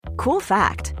Cool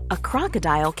fact, a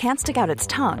crocodile can't stick out its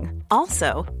tongue.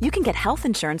 Also, you can get health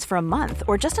insurance for a month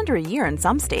or just under a year in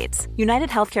some states. United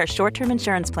Healthcare short-term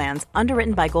insurance plans,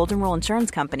 underwritten by Golden Rule Insurance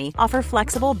Company, offer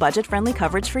flexible, budget-friendly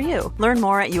coverage for you. Learn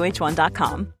more at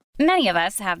uh1.com. Many of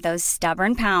us have those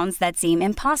stubborn pounds that seem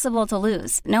impossible to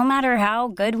lose, no matter how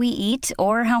good we eat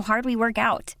or how hard we work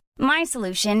out. My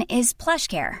solution is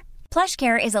PlushCare.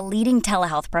 PlushCare is a leading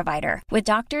telehealth provider with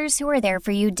doctors who are there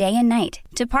for you day and night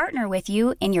to partner with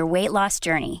you in your weight loss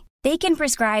journey. They can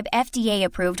prescribe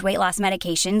FDA-approved weight loss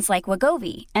medications like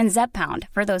Wegovy and Zepbound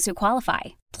for those who qualify.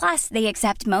 Plus, they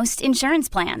accept most insurance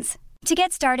plans. To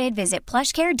get started, visit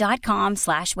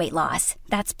plushcare.com/weightloss.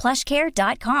 That's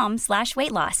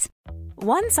plushcare.com/weightloss.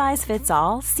 One size fits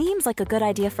all seems like a good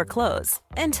idea for clothes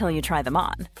until you try them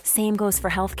on. Same goes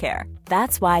for healthcare.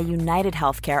 That's why United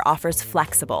Healthcare offers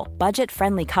flexible,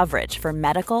 budget-friendly coverage for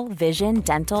medical, vision,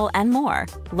 dental, and more.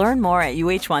 Learn more at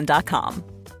uh1.com.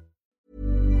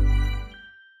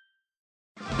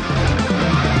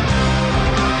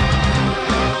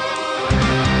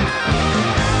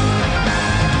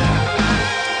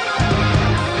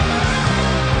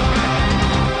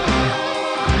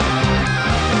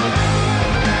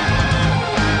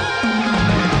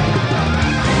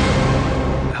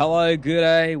 Hello, good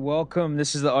day, welcome.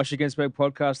 This is the Osher Ginsberg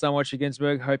podcast. I'm Osher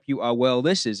Ginsberg. Hope you are well.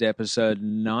 This is episode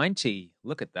 90.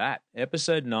 Look at that.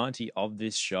 Episode 90 of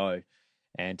this show.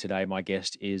 And today my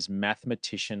guest is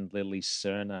mathematician Lily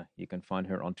Serna. You can find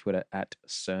her on Twitter at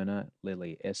Serna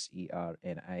Lily,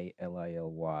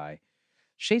 Sernalally.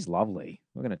 She's lovely.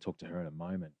 We're going to talk to her in a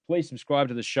moment. Please subscribe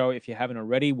to the show if you haven't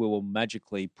already. We will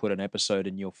magically put an episode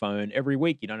in your phone every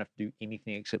week. You don't have to do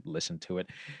anything except listen to it.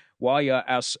 While you're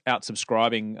out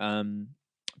subscribing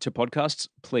to podcasts,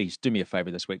 please do me a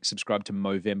favor this week. Subscribe to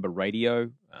Movember Radio.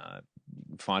 You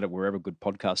can find it wherever good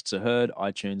podcasts are heard.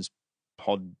 iTunes,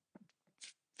 Pod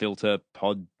Filter,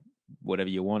 Pod, whatever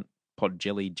you want. Pod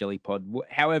Jelly, Jelly Pod,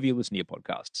 however you listen to your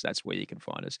podcasts, that's where you can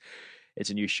find us. It's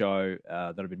a new show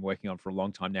that I've been working on for a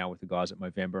long time now with the guys at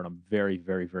Movember, and I'm very,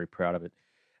 very, very proud of it.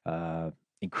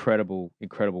 Incredible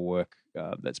work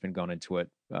that's been gone into it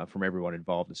from everyone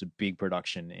involved. It's a big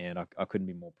production, and I couldn't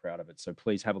be more proud of it. So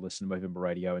please have a listen to Movember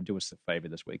Radio and do us the favor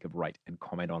this week of rate and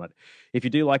comment on it. If you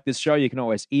do like this show, you can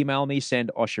always email me,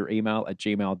 send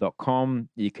osheremail@gmail.com.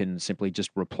 You can simply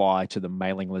just reply to the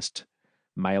mailing list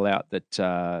mail out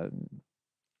that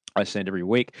I send every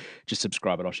week. Just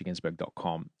subscribe at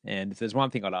osherginsberg.com. And if there's one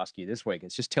thing I'd ask you this week,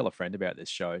 it's just tell a friend about this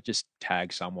show. Just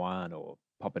tag someone or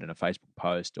pop it in a Facebook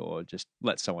post or just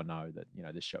let someone know that, you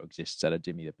know, this show exists. That'd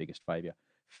do me the biggest favor.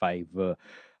 I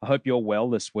hope you're well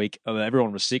this week.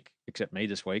 Everyone was sick except me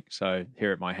this week. So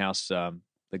here at my house, the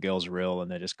girls are ill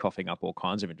and they're just coughing up all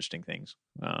kinds of interesting things.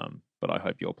 But I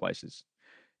hope your place is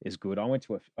good. I went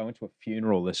to a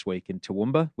funeral this week in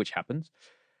Toowoomba, which happens.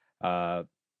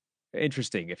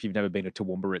 Interesting. If you've never been to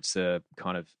Toowoomba, it's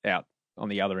kind of out on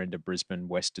the other end of Brisbane,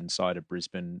 western side of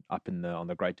Brisbane, up on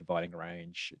the Great Dividing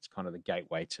Range. It's kind of the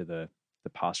gateway to the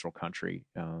pastoral country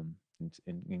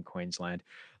in Queensland.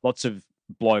 Lots of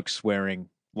blokes wearing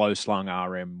low-slung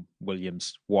RM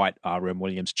Williams, white RM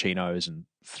Williams chinos and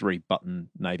 3-button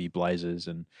navy blazers,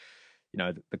 and you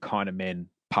know the kind of men,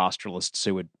 pastoralists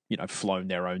who had flown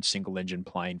their own single-engine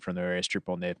plane from their airstrip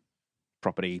on their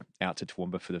property out to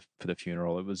Toowoomba for the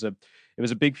funeral. It was a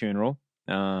big funeral,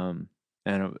 and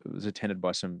it was attended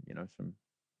by some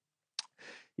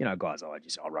guys.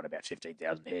 I'll run about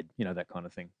 15,000 head, that kind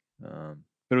of thing. But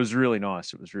it was really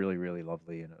nice. It was really, really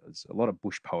lovely, and it was a lot of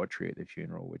bush poetry at the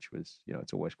funeral, which was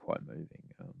it's always quite moving.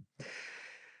 It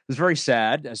was very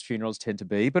sad, as funerals tend to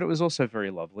be, but it was also very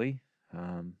lovely.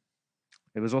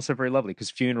 It was also very lovely because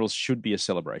funerals should be a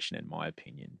celebration, in my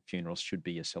opinion. Funerals should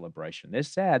be a celebration. They're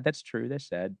sad. That's true. They're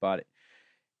sad. But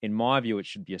in my view, it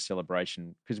should be a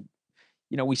celebration because,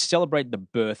 we celebrate the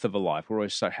birth of a life. We're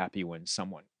always so happy when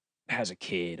someone has a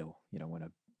kid or, when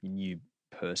a new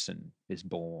person is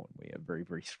born. We are very,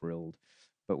 very thrilled.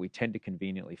 But we tend to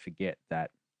conveniently forget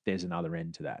that there's another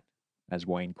end to that. As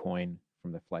Wayne Coyne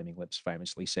from the Flaming Lips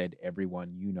famously said,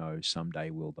 everyone you know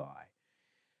someday will die.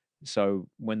 So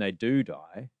when they do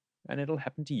die, and it'll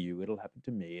happen to you, it'll happen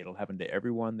to me, it'll happen to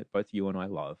everyone that both you and I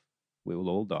love, we will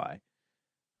all die.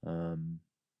 In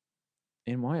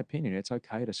my opinion, it's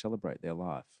okay to celebrate their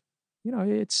life.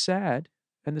 It's sad,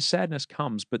 and the sadness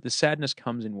comes, but the sadness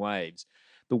comes in waves.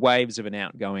 The waves of an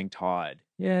outgoing tide.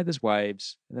 Yeah, there's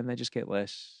waves, and then they just get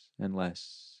less and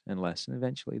less and less, and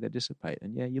eventually they dissipate.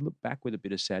 And yeah, you look back with a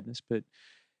bit of sadness, but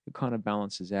it kind of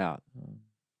balances out.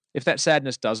 If that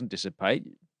sadness doesn't dissipate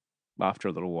after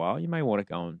a little while, you may want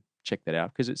to go and check that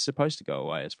out because it's supposed to go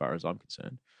away as far as I'm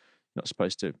concerned. You're not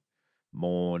supposed to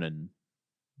mourn and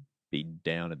be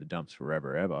down in the dumps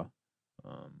forever, ever.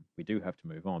 We do have to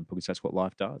move on because that's what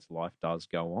life does. Life does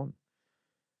go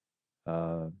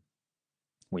on.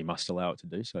 We must allow it to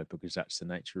do so because that's the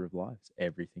nature of life.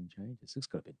 Everything changes. This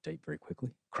got a bit deep very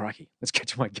quickly. Crikey. Let's get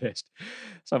to my guest.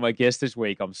 So my guest this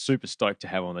week, I'm super stoked to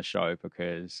have on the show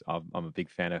because I'm a big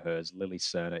fan of hers. Lily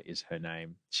Serner is her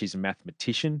name. She's a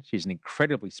mathematician. She's an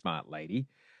incredibly smart lady.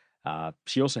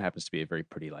 She also happens to be a very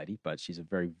pretty lady, but she's a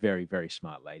very, very, very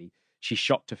smart lady. She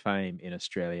shot to fame in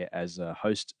Australia as a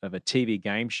host of a TV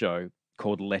game show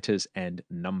called Letters and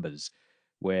Numbers,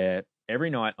 where every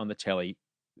night on the telly,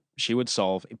 she would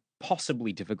solve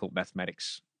impossibly difficult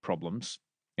mathematics problems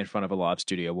in front of a live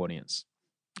studio audience.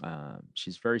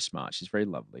 She's very smart. She's very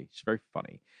lovely. She's very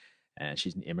funny. And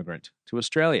she's an immigrant to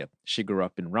Australia. She grew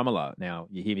up in Ramallah. Now,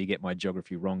 you hear me get my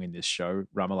geography wrong in this show.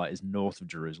 Ramallah is north of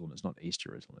Jerusalem. It's not East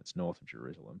Jerusalem. It's north of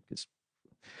Jerusalem because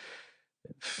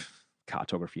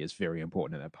cartography is very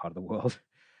important in that part of the world.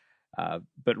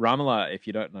 But Ramallah, if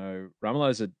you don't know,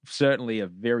 Ramallah is certainly a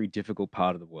very difficult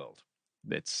part of the world.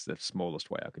 That's the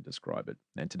smallest way I could describe it.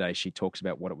 And today she talks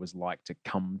about what it was like to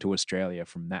come to Australia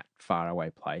from that faraway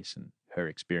place and her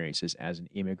experiences as an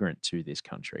immigrant to this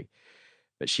country.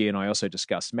 But she and I also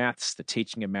discuss maths, the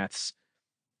teaching of maths,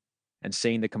 and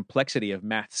seeing the complexity of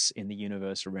maths in the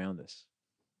universe around us.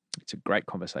 It's a great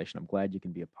conversation. I'm glad you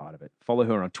can be a part of it. Follow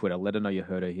her on Twitter. Let her know you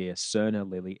heard her here. Serna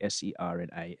Lily,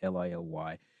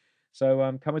 Sernalily.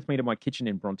 So come with me to my kitchen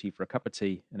in Bronte for a cup of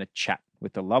tea and a chat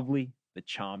with the lovely, the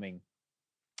charming,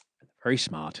 very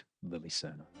smart Lily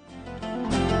Serner.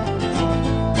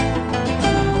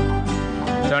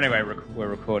 So anyway, we're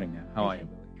recording now. How are you,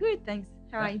 Lily? Good, thanks.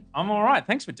 How are you? I'm all right.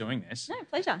 Thanks for doing this. No,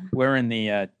 pleasure. We're in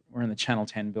the Channel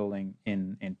 10 building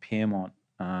in Piermont,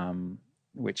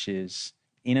 which is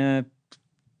in a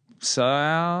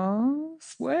southwest.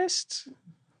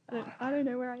 I don't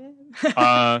know where I am.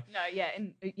 No, yeah.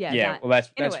 Yeah. Well,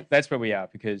 that's where we are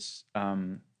because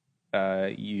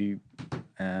you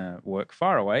work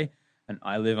far away. And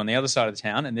I live on the other side of the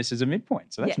town, and this is a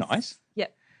midpoint. So that's nice.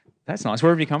 Yep. That's nice.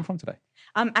 Where have you come from today?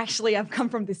 Actually, I've come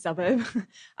from this suburb.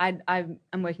 I'm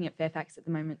working at Fairfax at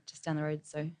the moment, just down the road.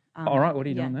 So. All right. What are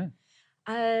you doing there?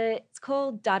 It's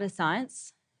called data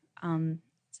science.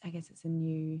 I guess it's a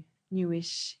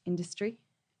newish industry.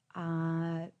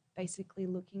 Basically,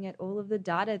 looking at all of the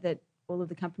data that all of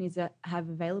the companies have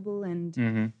available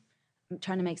and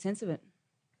trying to make sense of it.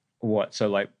 What? So,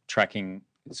 like tracking.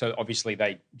 So obviously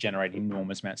they generate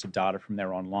enormous amounts of data from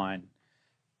their online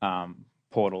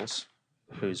portals,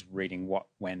 who's reading what,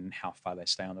 when, how far they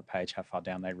stay on the page, how far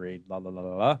down they read, la, la, la,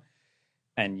 la, la.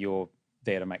 And you're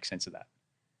there to make sense of that.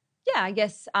 Yeah, I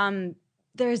guess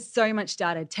there is so much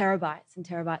data, terabytes and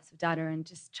terabytes of data, and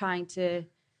just trying to,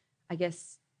 I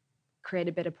guess, create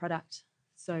a better product.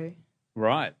 So.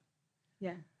 Right.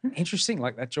 Yeah. Interesting.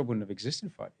 Like that job wouldn't have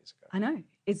existed 5 years ago. I know.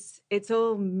 It's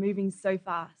all moving so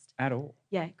fast. At all.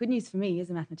 Yeah. Good news for me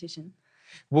as a mathematician.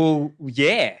 Well,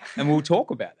 yeah. And we'll talk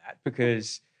about that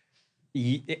because,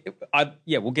 we'll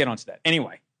get onto that.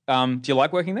 Anyway, do you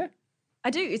like working there? I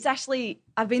do. It's actually,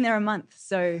 I've been there a month.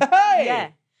 So, hey! Yeah.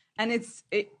 And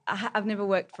I've never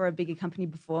worked for a bigger company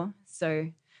before. So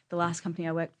the last company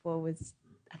I worked for was,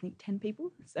 I think, 10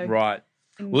 people. So right.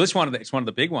 Well, it's one of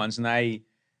the big ones. And I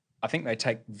think they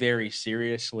take very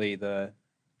seriously the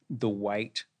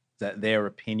weight that their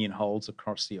opinion holds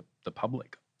across the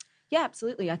public. Yeah,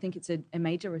 absolutely. I think it's a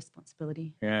major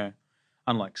responsibility. Yeah.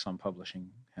 Unlike some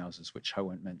publishing houses, which I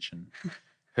won't mention,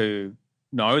 who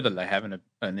know that they have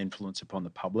an influence upon the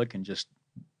public and just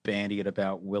bandy it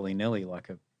about willy-nilly like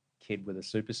a kid with a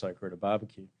super soaker at a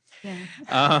barbecue. Yeah.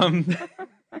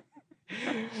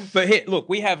 But here, look,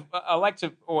 I like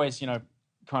to always,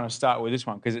 kind of start with this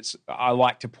one because I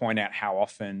like to point out how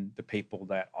often the people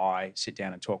that I sit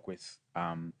down and talk with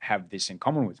have this in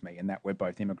common with me, and that we're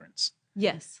both immigrants.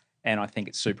 Yes. And I think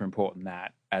it's super important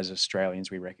that as Australians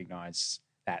we recognise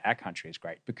that our country is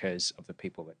great because of the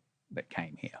people that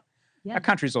came here. Yeah. Our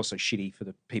country is also shitty for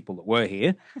the people that were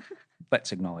here.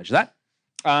 Let's acknowledge that.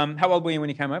 How old were you when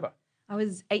you came over? I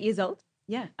was 8 years old.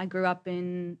 Yeah, I grew up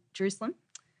in Jerusalem,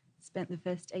 spent the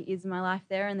first 8 years of my life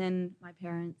there, and then my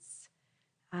parents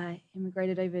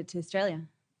immigrated over to Australia.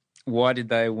 Why did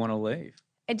they want to leave?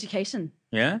 Education.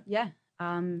 Yeah? Yeah.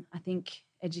 I think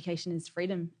education is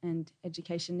freedom, and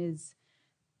education is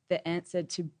the answer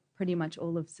to pretty much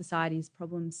all of society's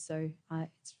problems. So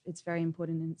it's very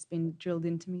important, and it's been drilled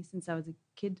into me since I was a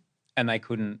kid. And they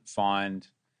couldn't find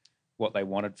what they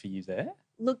wanted for you there?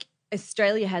 Look,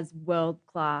 Australia has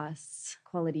world-class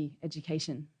quality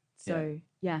education. So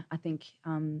yeah, I think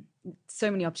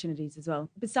so many opportunities as well.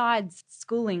 Besides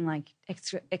schooling, like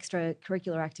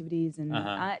extracurricular activities and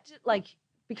like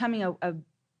becoming a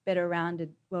better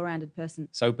well-rounded person.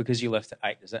 So because you left at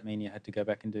 8, does that mean you had to go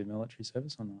back and do military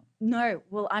service or not? No,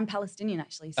 well, I'm Palestinian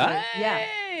actually. So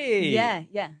Hey!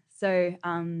 yeah. So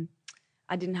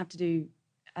I didn't have to do.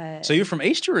 So you're from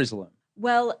East Jerusalem?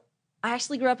 Well, I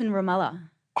actually grew up in Ramallah.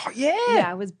 Oh, yeah.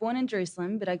 Yeah, I was born in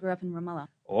Jerusalem, but I grew up in Ramallah.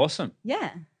 Awesome.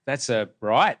 Yeah. That's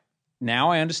right. Now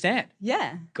I understand.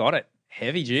 Yeah. Got it.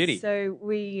 Heavy duty. So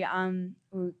we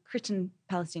were Christian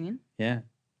Palestinian. Yeah.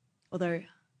 Although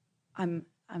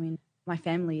my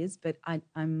family is, but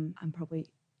I'm probably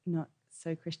not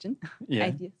so Christian. Yeah.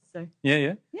 Atheist. So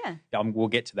Yeah. yeah. We'll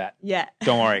get to that. Yeah.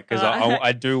 Don't worry, because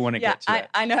I do want to get to that.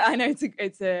 I know.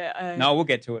 It's a. No, we'll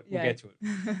get to it. We'll yeah. get to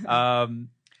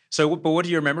it. But what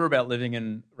do you remember about living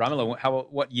in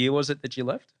Ramallah? What year was it that you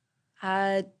left?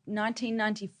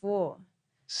 1994.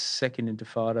 Second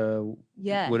Intifada.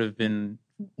 Yeah. Would have been.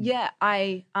 Yeah,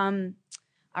 I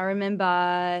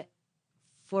remember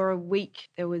for a week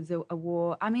there was a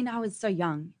war. I mean, I was so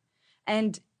young,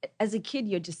 and as a kid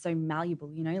you're just so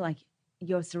malleable, you know, like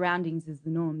your surroundings is the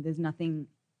norm. There's nothing.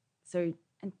 So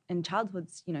and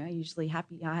childhood's, you know, usually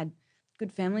happy. I had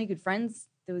good family, good friends.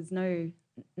 There was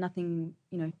nothing,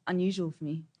 you know, unusual for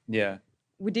me. Yeah.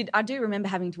 I do remember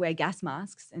having to wear gas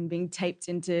masks and being taped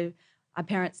into our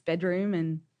parents' bedroom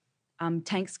and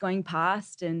tanks going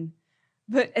past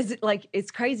but it's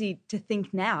crazy to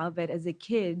think now, but as a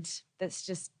kid, it's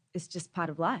just part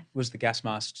of life. Was the gas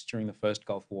masks during the first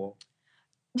Gulf War?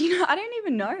 You know, I don't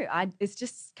even know. It's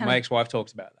just kind My of. ex-wife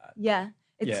talks about that. Yeah.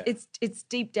 It's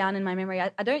deep down in my memory.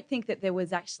 I don't think that there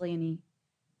was actually any,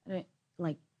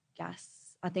 gas.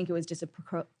 I think it was just a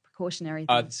precautionary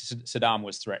thing. Saddam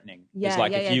was threatening. Yeah, it's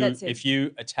like that's it. if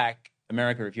you attack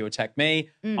America, if you attack me,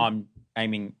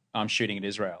 I'm shooting at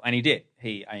Israel. And he did.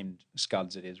 He aimed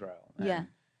Scuds at Israel. And Yeah.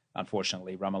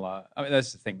 Unfortunately, Ramallah, I mean,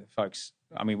 that's the thing that folks,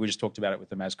 I mean, we just talked about it with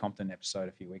the Maz Compton episode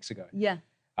a few weeks ago. Yeah.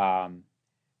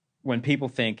 When people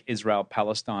think Israel,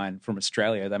 Palestine from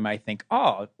Australia, they may think,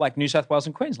 oh, like New South Wales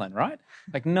and Queensland, right?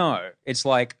 Like, no, it's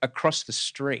like across the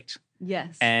street.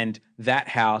 Yes. And that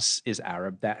house is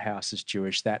Arab, that house is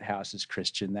Jewish, that house is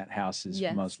Christian, that house is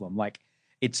Muslim. Like,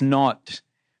 it's not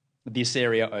this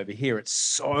area over here. It's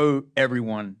so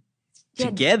everyone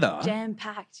together.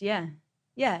 Jam-packed, yeah.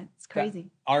 Yeah, it's crazy.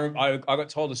 I got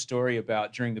told a story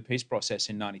about during the peace process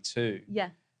in 92. Yeah.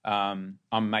 I'm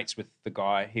mates with the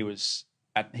guy. He was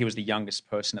the youngest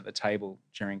person at the table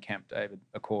during Camp David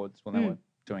Accords when they were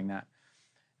doing that.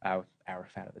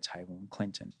 Arafat at the table and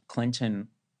Clinton. Clinton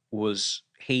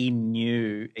he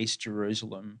knew East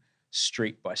Jerusalem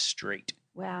street by street.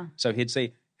 Wow. So he'd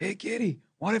say, hey, Giddy,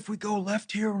 what if we go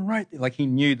left here and right? Like he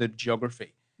knew the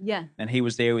geography. Yeah. And he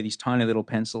was there with his tiny little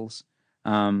pencils.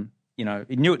 You know,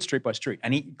 he knew it street by street.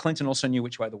 And Clinton also knew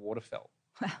which way the water fell.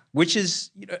 Wow. Which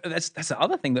is, you know, that's the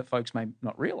other thing that folks may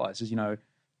not realize is, you know,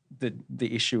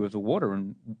 the issue of the water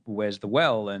and where's the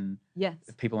well and yes.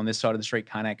 the people on this side of the street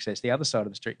can't access the other side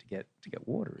of the street to get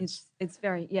water. It's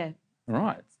very, yeah.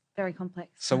 Right. It's very complex.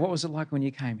 So what was it like when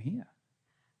you came here?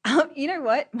 You know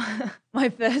what? My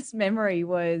first memory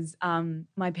was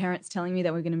my parents telling me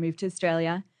that we were going to move to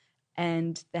Australia,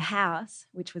 and the house,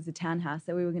 which was a townhouse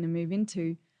that we were going to move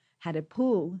into, had a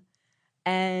pool.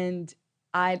 And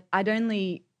I'd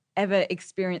only ever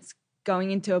experienced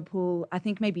going into a pool, I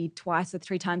think maybe twice or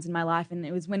 3 times in my life, and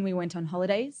it was when we went on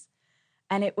holidays.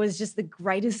 And it was just the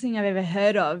greatest thing I've ever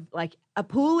heard of, like a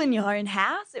pool in your own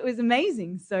house. It was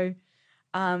amazing. So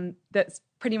that's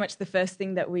pretty much the first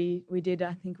thing that we did.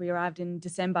 I think we arrived in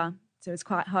December, so it was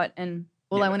quite hot, and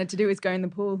all I wanted to do was go in the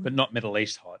pool. But not Middle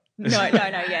East hot. No,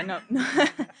 yeah, not.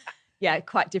 Yeah,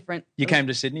 quite different. You came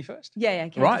to Sydney first? Yeah.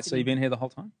 Right, so you've been here the whole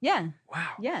time? Yeah.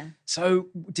 Wow. Yeah. So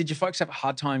did your folks have a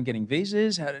hard time getting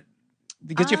visas?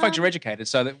 Because your folks are educated,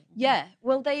 so that... Yeah,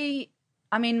 well,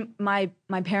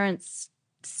 my parents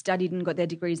studied and got their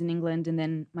degrees in England, and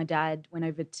then my dad went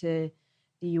over to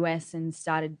the US and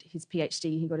started his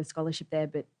PhD. He got a scholarship there,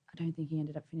 but I don't think he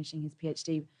ended up finishing his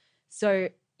PhD. So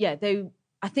yeah,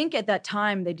 I think at that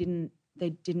time they didn't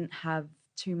have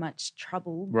too much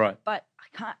trouble. Right. But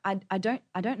I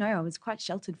don't know. I was quite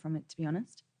sheltered from it, to be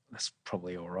honest. That's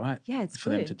probably all right. Yeah, it's for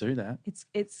good. them to do that.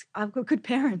 It's I've got good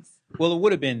parents. Well, it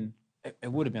would have been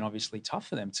obviously tough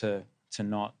for them to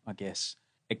not, I guess,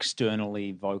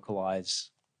 externally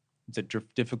vocalize the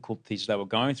difficulties they were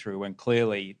going through when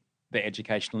clearly the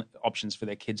educational options for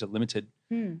their kids are limited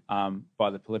by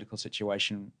the political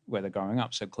situation where they're growing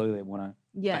up. So clearly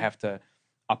they have to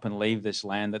up and leave this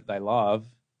land that they love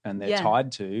and they're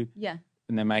tied to. Yeah.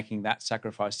 and they're making that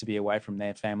sacrifice to be away from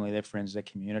their family, their friends, their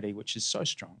community, which is so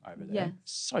strong over there. Yeah.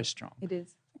 So strong. It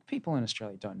is. People in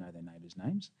Australia don't know their neighbours'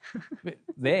 names. But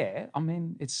there, I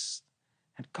mean,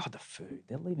 and God, the food.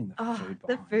 They're leaving the food behind.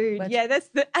 The food. Yeah,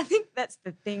 I think that's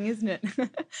the thing, isn't it?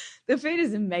 The food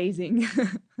is amazing.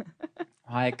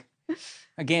 Like,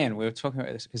 again, we were talking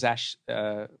about this because Ash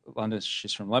London,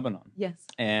 she's from Lebanon. Yes.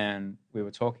 And we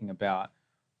were talking about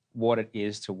what it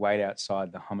is to wait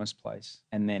outside the hummus place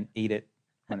and then eat it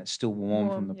when it's still warm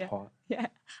from the pot. Yeah.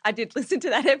 I did listen to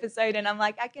that episode and I'm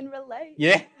like, I can relate.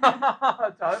 Yeah.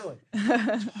 Totally.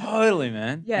 Totally,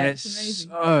 man. Yeah, and it's amazing.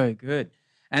 So good.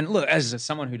 And look, as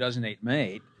someone who doesn't eat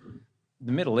meat,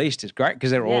 the Middle East is great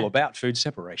because they're all about food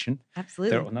separation.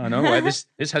 Absolutely. No way.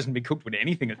 This hasn't been cooked with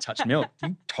anything that touched milk.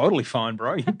 You're totally fine,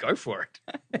 bro. You go for it.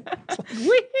 It's like,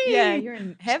 whee! Yeah, you're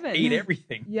in heaven. Eat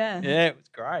everything. Yeah. Yeah, it was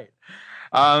great.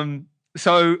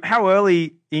 So how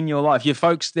early in your life, your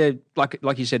folks, they're like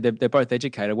you said, they're both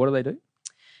educated. What do they do?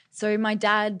 So my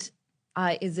dad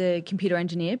is a computer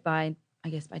engineer by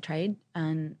trade,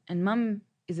 and Mum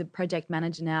is a project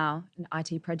manager now, an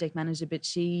IT project manager, but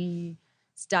she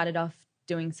started off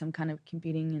doing some kind of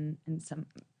computing and some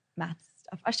maths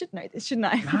stuff. I should know this, shouldn't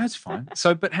I? No, it's fine.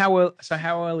 So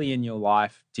how early in your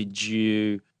life did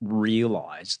you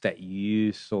realise that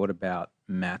you thought about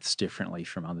maths differently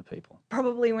from other people?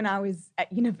 Probably when I was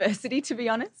at university, to be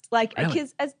honest. Like,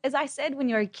 because as I said, when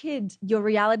you're a kid, your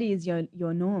reality is your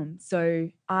norm. So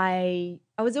I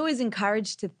was always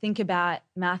encouraged to think about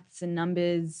maths and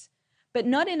numbers, but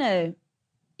not in a,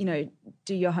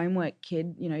 do your homework,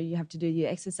 kid. You have to do your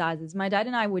exercises. My dad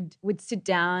and I would sit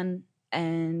down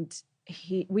and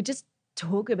we just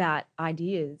talk about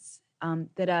ideas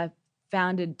that are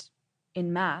founded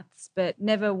in maths, but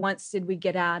never once did we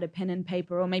get out a pen and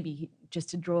paper, or maybe just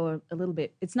to draw a little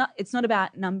bit. It's not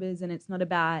about numbers, and it's not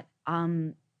about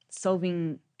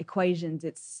solving equations.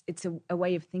 It's a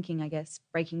way of thinking, I guess,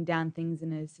 breaking down things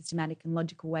in a systematic and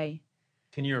logical way.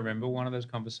 Can you remember one of those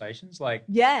conversations? Like,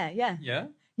 yeah,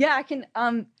 I can.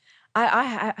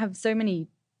 I have so many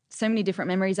different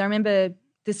memories. I remember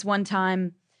this one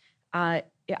time. I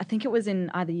think it was in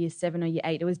either year 7 or year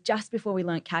 8. It was just before we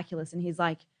learnt calculus, and he's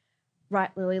like, right,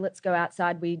 Lily, let's go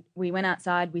outside. We went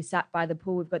outside. We sat by the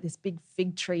pool. We've got this big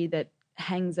fig tree that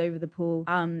hangs over the pool.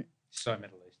 So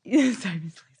Middle East. Yeah, so Middle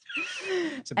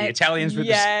East. So the Italians with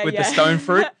the stone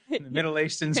fruit, and the Middle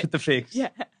Easterns with the figs,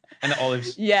 and the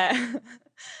olives. Yeah,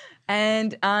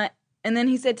 and then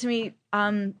he said to me,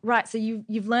 right, so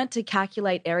you've learnt to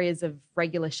calculate areas of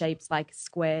regular shapes like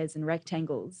squares and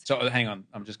rectangles. So hang on,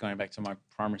 I'm just going back to my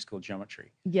primary school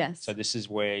geometry. Yes. So this is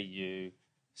where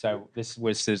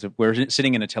we're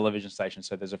sitting in a television station,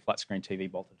 so there's a flat screen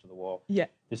TV bolted to the wall. Yeah.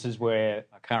 This is where,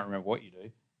 I can't remember what you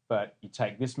do, but you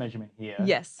take this measurement here,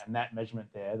 yes, and that measurement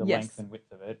there, the yes, length and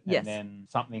width of it, yes, and then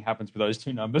something happens with those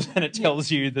two numbers and it tells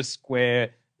you the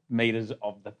square meters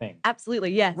of the thing.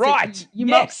 Absolutely, yeah. Right. So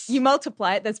you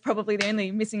multiply it. That's probably the only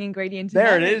missing ingredient.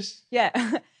 There it is.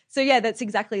 Yeah. So yeah, that's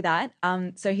exactly that.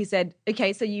 So he said,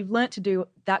 okay, so you've learnt to do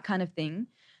that kind of thing.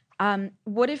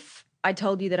 What if I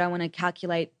told you that I want to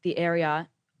calculate the area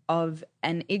of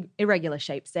an irregular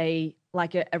shape, say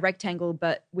like a rectangle,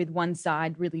 but with one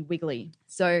side really wiggly?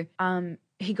 So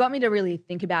he got me to really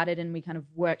think about it, and we kind of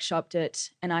workshopped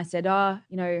it. And I said,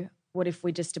 what if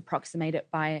we just approximate it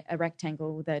by a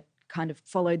rectangle that kind of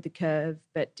followed the curve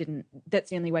but didn't?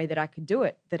 That's the only way that I could do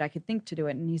it, that I could think to do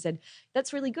it. And he said,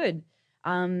 that's really good.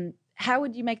 How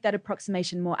would you make that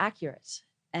approximation more accurate?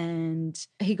 And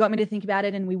he got me to think about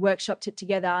it, and we workshopped it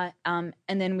together. And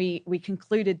then we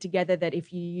concluded together that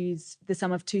if you use the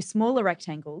sum of two smaller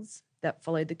rectangles that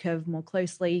followed the curve more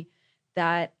closely,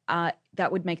 that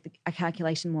would make a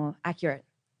calculation more accurate.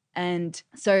 And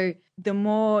so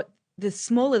the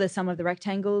smaller the sum of the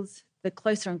rectangles, the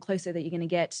closer and closer that you're going to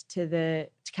get to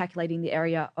calculating the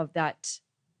area of that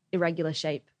irregular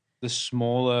shape. The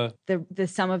smaller? The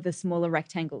sum of the smaller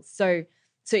rectangles. So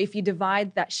if you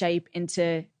divide that shape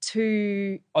into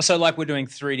two... Oh, so like we're doing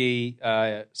 3D,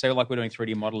 like we're doing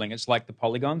 3D modeling, it's like the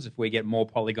polygons. If we get more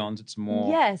polygons, it's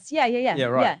more... Yes, yeah. Yeah,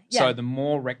 right. Yeah. So the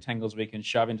more rectangles we can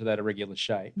shove into that irregular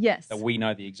shape, yes, that we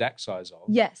know the exact size of,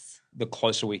 yes, the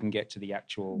closer we can get to the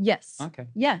actual... Yes. Okay.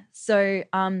 Yeah. So,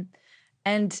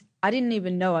 and I didn't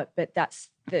even know it, but that's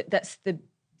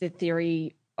the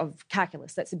theory of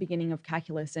calculus. That's the beginning of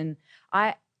calculus. And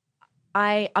I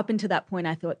up until that point,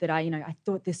 I thought that I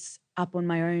thought this up on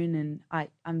my own, and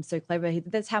I'm so clever.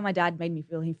 That's how my dad made me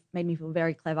feel. He made me feel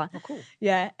very clever. Oh, cool.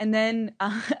 Yeah. And then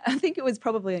I think it was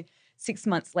probably 6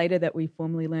 months later that we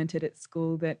formally learnt it at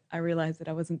school that I realized that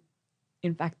I wasn't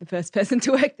in fact, the first person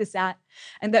to work this out,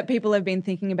 and that people have been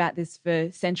thinking about this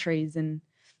for centuries, and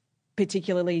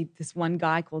particularly this one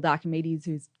guy called Archimedes,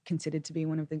 who's considered to be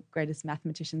one of the greatest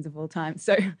mathematicians of all time.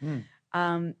 So,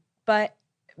 but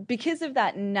because of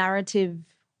that narrative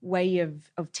way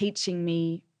of teaching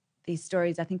me these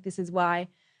stories, I think this is why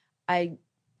I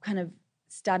kind of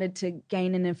started to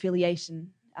gain an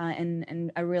affiliation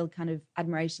and a real kind of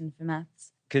admiration for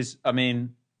maths. Because, I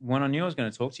mean, when I knew I was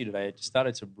going to talk to you today, it just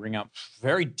started to bring up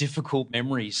very difficult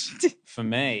memories for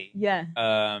me.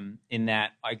 Yeah. In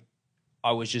that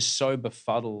I was just so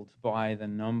befuddled by the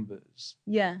numbers.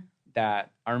 Yeah.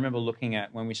 That I remember looking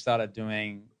at when we started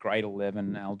doing grade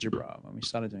 11 algebra, when we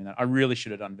started doing that, I really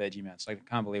should have done veggie maths. Like, I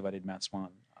can't believe I did maths 1.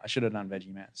 I should have done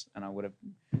veggie maths and I would have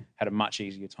had a much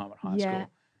easier time at high school.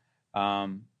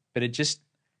 But it just,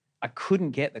 I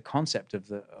couldn't get the concept of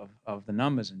the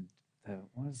numbers and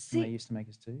what is the thing they used to make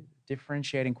us do?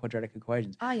 Differentiating quadratic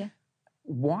equations. Oh, yeah.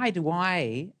 Why do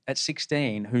I, at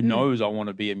 16, who knows I want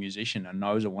to be a musician and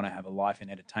knows I want to have a life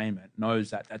in entertainment, knows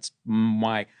that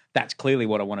that's clearly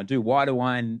what I want to do. Why do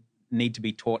I need to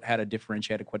be taught how to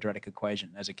differentiate a quadratic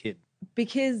equation as a kid?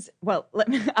 Because, well,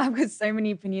 I've got so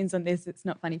many opinions on this. It's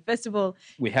not funny. First of all,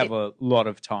 we have a lot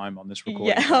of time on this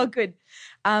recording. Yeah, oh, good.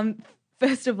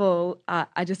 First of all,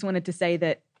 I just wanted to say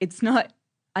that it's not,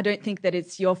 I don't think that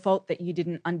it's your fault that you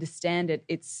didn't understand it.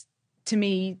 It's, to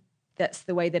me, that's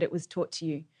the way that it was taught to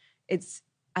you.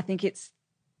 I think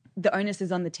the onus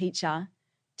is on the teacher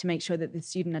to make sure that the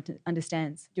student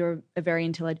understands. You're a very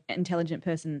intelligent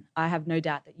person. I have no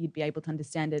doubt that you'd be able to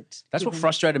understand it. That's what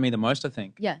frustrated me the most, I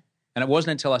think. Yeah. And it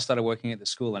wasn't until I started working at the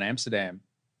school in Amsterdam,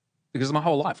 because my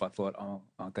whole life I thought,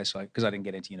 I guess because I didn't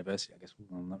get into university, I guess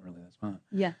I'm not really that smart.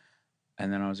 Yeah.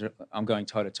 And then I'm going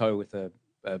toe to toe with a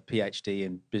PhD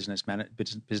in business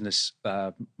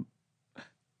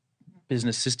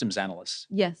systems analyst.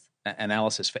 Yes.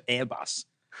 Analysis for Airbus.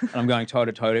 And I'm going toe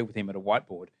to toe with him at a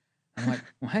whiteboard. I'm like,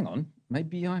 well, hang on,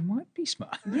 maybe I might be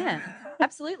smart. Yeah,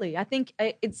 absolutely. I think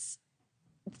it's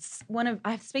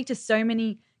I speak to so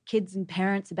many kids and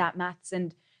parents about maths,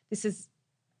 and this is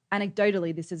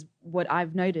anecdotally, this is what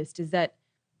I've noticed is that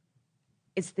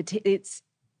it's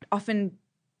often,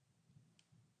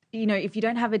 if you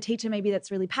don't have a teacher maybe that's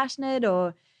really passionate,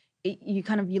 or you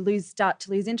start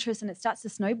to lose interest, and it starts to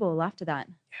snowball after that.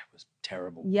 Yeah, it was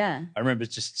terrible. Yeah. I remember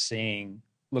just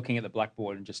looking at the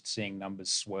blackboard and just seeing numbers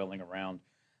swirling around,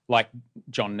 like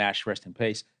John Nash, rest in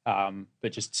peace,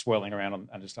 but just swirling around,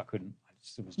 and it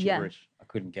was gibberish. I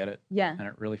couldn't get it. Yeah. And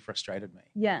it really frustrated me.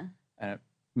 Yeah. And it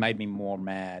made me more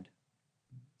mad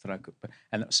that I could.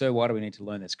 And so why do we need to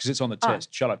learn this? Because it's on the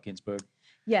test. Shut up, Ginsberg.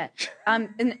 Yeah.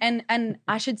 And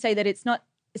I should say that it's not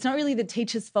really the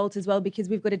teacher's fault as well, because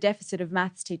we've got a deficit of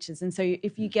maths teachers. And so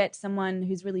if you get someone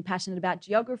who's really passionate about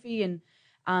geography, and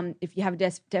if you have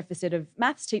a deficit of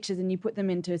maths teachers and you put them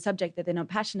into a subject that they're not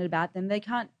passionate about, then they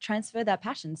can't transfer that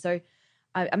passion. So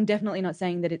I'm definitely not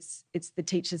saying that it's the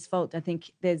teacher's fault. I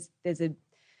think there's a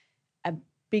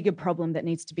bigger problem that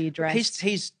needs to be addressed.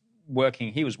 He was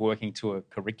working to a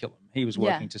curriculum. He was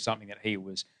working to something that he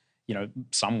was, the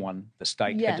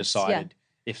state had decided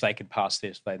if they could pass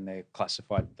this, then they're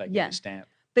classified, they get a stamp.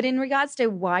 But in regards to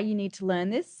why you need to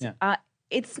learn this,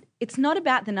 it's not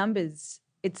about the numbers.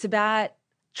 It's about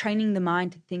training the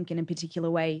mind to think in a particular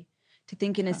way, to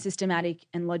think in a systematic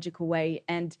and logical way.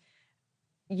 And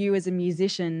you as a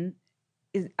musician,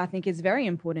 I think is very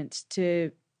important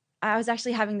to... I was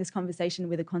actually having this conversation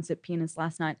with a concert pianist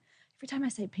last night. Every time I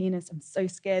say pianist, I'm so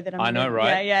scared that I'm... I know,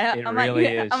 right? Yeah. It really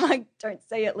is. I'm like, don't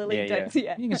say it, Lily.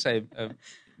 Yeah. You can say...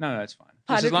 no, it's fine.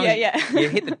 Just as long as you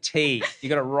hit the T. You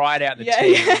got to ride out the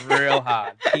T real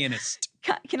hard. Pianist.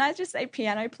 Can I just say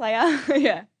piano player?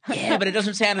 Yeah. Yeah, but it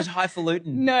doesn't sound as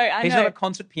highfalutin. No, I know. He's not a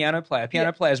concert piano player.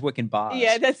 Piano players work in bars.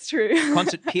 Yeah, that's true.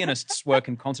 Concert pianists work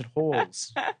in concert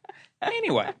halls.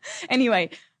 Anyway.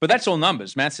 But that's all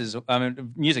numbers.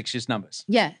 Music's just numbers.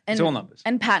 Yeah. It's all numbers.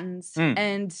 And patterns.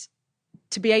 And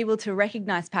to be able to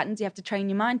recognize patterns, you have to train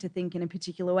your mind to think in a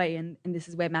particular way. And this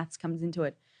is where maths comes into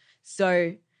it.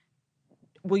 So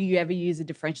will you ever use a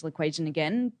differential equation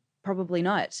again? Probably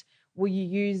not. Will you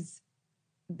use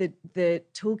the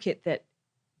toolkit that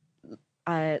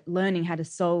learning how to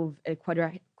solve a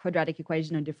quadratic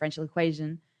equation or differential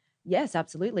equation? Yes,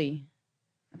 absolutely.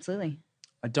 Absolutely.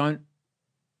 I don't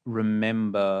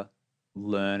remember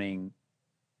learning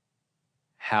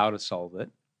how to solve it.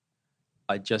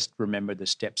 I just remember the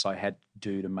steps I had to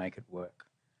do to make it work.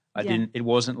 It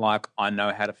wasn't like I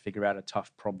know how to figure out a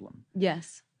tough problem.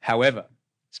 Yes. However,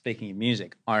 speaking of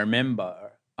music, I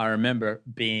remember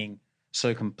being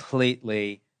so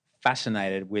completely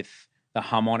fascinated with the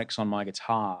harmonics on my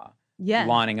guitar Yeah.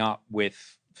 lining up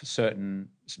with certain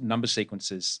number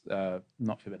sequences.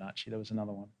 Not Fibonacci. There was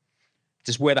another one.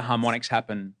 Just where the harmonics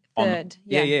happen. Third.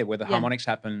 Where the harmonics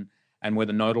happen and where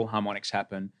the nodal harmonics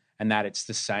happen, and that it's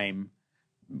the same.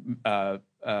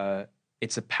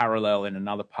 It's a parallel in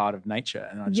another part of nature.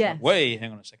 And I just went, wait,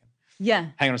 hang on a second. Yeah.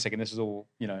 Hang on a second. This is all,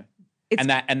 and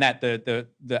that the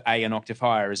A an octave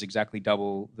higher is exactly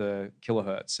double the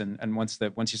kilohertz. And once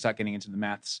you start getting into the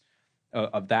maths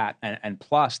of that, and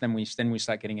plus then we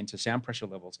start getting into sound pressure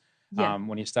levels. Yeah.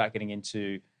 When you start getting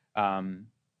into the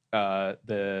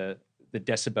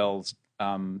decibels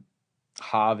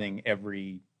halving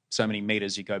every so many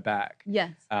meters you go back.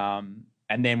 Yes. And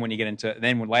then when you get into,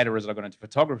 later as I got into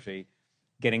photography,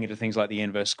 getting into things like the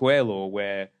inverse square law,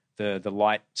 where the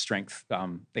light strength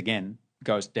again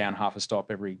goes down half a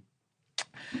stop every.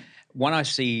 When I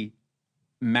see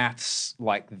maths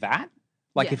like that,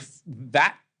 if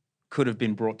that could have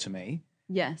been brought to me,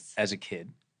 as a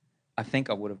kid, I think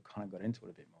I would have kind of got into it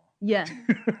a bit more. Yeah,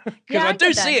 because I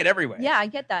do see it everywhere. Yeah, I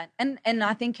get that, and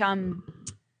I think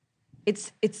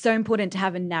it's so important to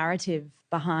have a narrative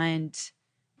behind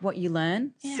what you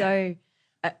learn. Yeah. So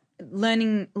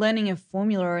learning a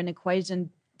formula or an equation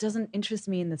doesn't interest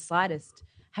me in the slightest.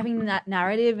 Having that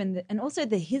narrative and also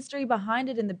the history behind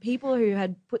it and the people who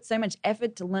had put so much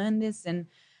effort to learn this and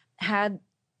had,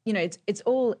 it's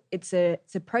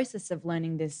a process of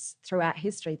learning this throughout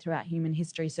human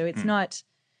history. So it's not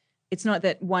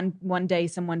that one day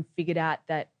someone figured out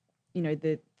that,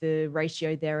 the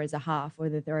ratio there is a half or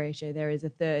that the ratio there is a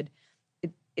third.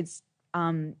 It's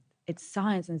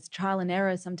science and it's trial and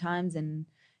error sometimes, and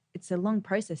it's a long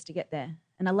process to get there.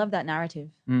 And I love that narrative.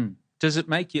 Does it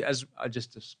make you, as I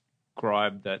just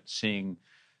described, that seeing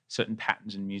certain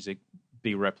patterns in music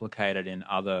be replicated in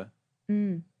other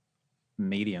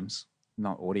mediums,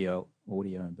 not audio,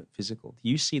 but physical? Do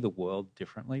you see the world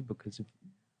differently because of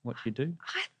what you do?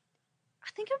 I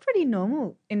think I'm pretty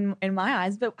normal in my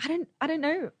eyes, but I don't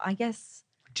know. I guess.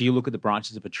 Do you look at the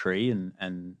branches of a tree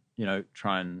and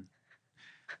try and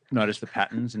notice the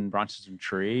patterns in branches of a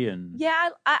tree? And yeah,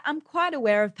 I'm quite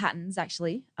aware of patterns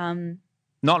actually.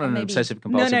 Not an obsessive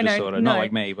compulsive disorder, not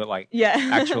like me, but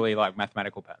actually like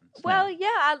mathematical patterns. Well,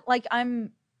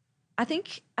 I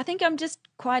think I'm just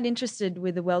quite interested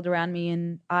with the world around me,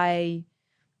 and I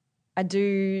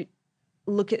do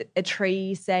look at a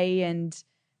tree, say, and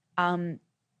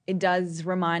it does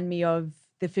remind me of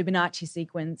the Fibonacci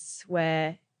sequence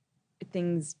where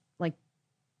things like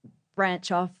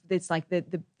branch off. It's like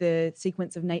the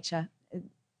sequence of nature.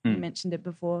 You mentioned it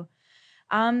before.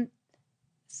 I'm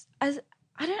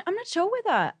not sure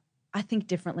whether I think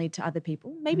differently to other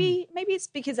people. Maybe it's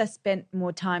because I spent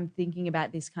more time thinking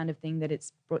about this kind of thing that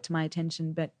it's brought to my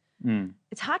attention. But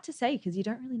it's hard to say because you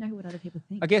don't really know what other people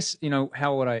think. I guess,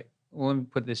 how would I... Well, let me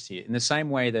put this to you. In the same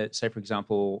way that, say, for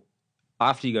example,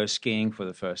 after you go skiing for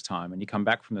the first time and you come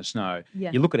back from the snow,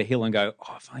 you look at a hill and go,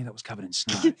 oh, if only that was covered in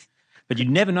snow. But you'd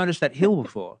never noticed that hill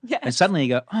before. Yes. And suddenly you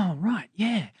go, oh, right,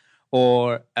 yeah.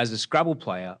 Or as a Scrabble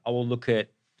player, I will look at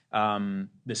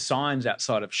the signs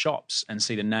outside of shops and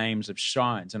see the names of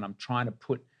shrines, and I'm trying to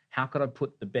how could I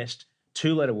put the best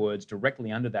two-letter words directly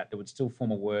under that would still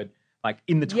form a word, like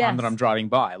in the time that I'm driving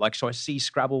by. So I see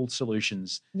Scrabble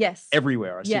solutions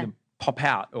everywhere. I see them pop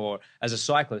out. Or as a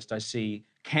cyclist, I see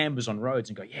cambers on roads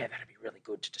and go, yeah, that'd be really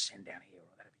good to descend down here,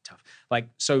 or that'd be tough.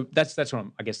 So that's what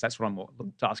I guess that's what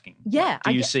I'm asking. Yeah.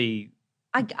 Do you see?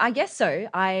 I guess so.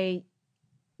 I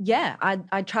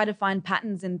try to find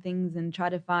patterns in things and try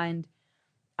to find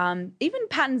even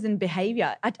patterns in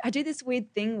behavior. I do this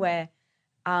weird thing where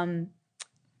I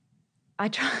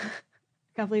try.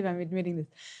 I can't believe I'm admitting this.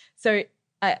 So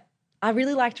I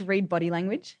really like to read body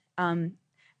language, and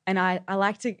I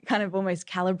like to kind of almost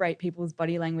calibrate people's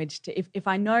body language to if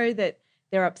I know that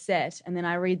they're upset, and then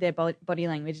I read their body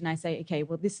language and I say, okay,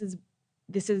 well this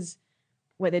is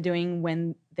what they're doing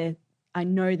when I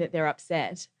know that they're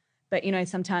upset. But,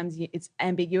 sometimes it's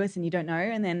ambiguous and you don't know,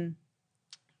 and then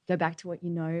go back to what you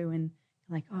know and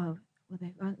like, oh, well,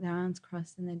 they've got their arms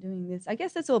crossed and they're doing this. I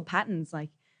guess that's all patterns. Like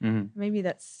maybe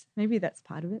that's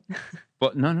part of it.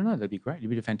 But no, that'd be great.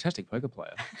 You'd be a fantastic poker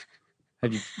player.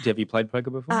 Have you played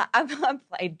poker before? I've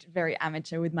played very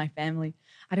amateur with my family.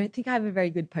 I don't think I have a very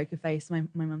good poker face. My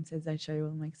mum says I show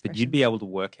all my expressions. But you'd be able to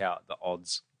work out the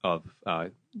odds of,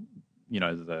 the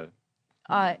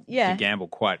gamble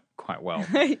quite well.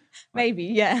 Maybe,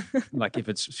 yeah. Like if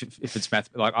it's math,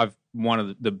 like one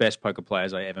of the best poker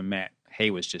players I ever met. He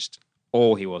was just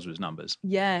all he was numbers.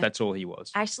 Yeah, that's all he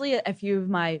was. Actually, a few of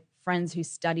my friends who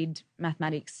studied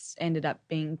mathematics ended up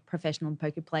being professional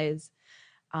poker players,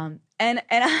 and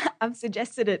I've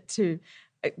suggested it to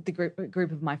the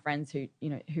group of my friends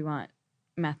who aren't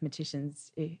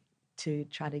mathematicians to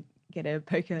try to get a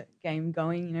poker game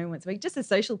going, once a week, just a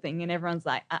social thing, and everyone's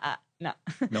like, no.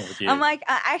 Not with you. I'm like,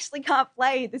 I actually can't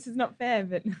play. This is not fair.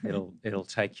 But it'll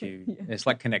take you. Yeah. It's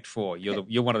like Connect Four.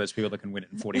 You're one of those people that can win it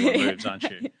in 41 moves, aren't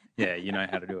you? Yeah, you know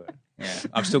how to do it. Yeah,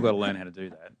 I've still got to learn how to do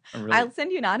that. I'll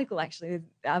send you an article. Actually,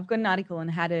 I've got an article on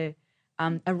how to.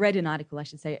 I read an article, I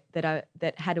should say,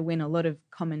 that how to win a lot of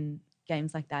common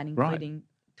games like that, including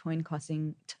coin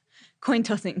tossing.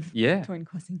 Yeah. Coin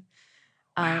tossing.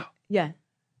 Wow. Yeah.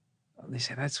 They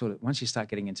say that's sort of once you start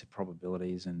getting into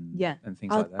probabilities and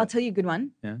things like that. I'll tell you a good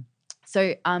one. Yeah.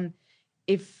 So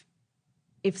if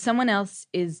someone else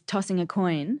is tossing a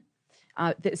coin,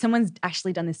 someone's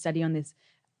actually done this study on this.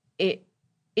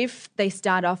 If they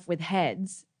start off with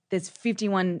heads, there's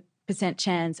 51%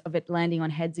 chance of it landing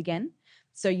on heads again.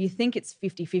 So you think it's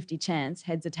 50-50 chance,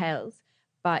 heads or tails,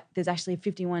 but there's actually a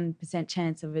 51%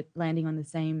 chance of it landing on the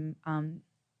same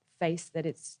face that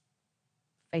it's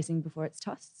facing before it's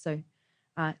tossed. So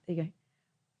there you go.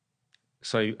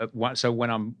 So when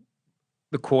I'm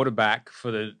the quarterback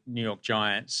for the New York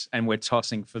Giants and we're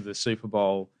tossing for the Super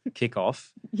Bowl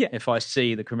kickoff, if I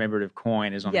see the commemorative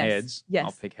coin is on heads,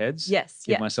 I'll pick heads. Yes.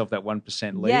 Give myself that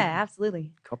 1% lead. Yeah,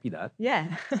 absolutely. Copy that.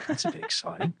 Yeah. That's a bit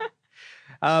exciting.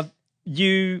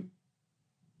 You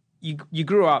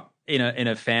grew up in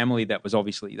a family that was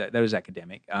obviously that was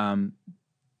academic.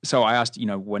 So I asked,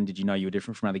 when did you know you were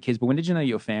different from other kids? But when did you know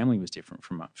your family was different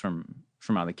from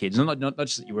other kids? And not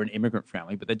just that you were an immigrant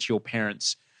family, but that your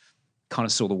parents kind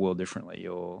of saw the world differently.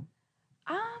 Or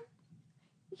I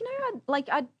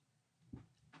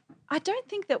don't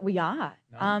think that we are.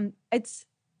 No? I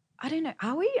don't know.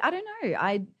 Are we? I don't know.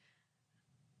 I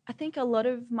think a lot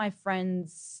of my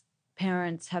friends'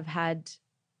 parents have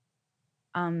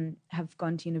gone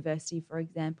to university, for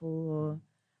example,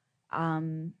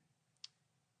 or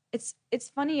it's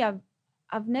funny. I've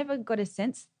never got a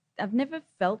sense. I've never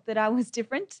felt that I was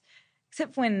different,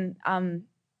 except when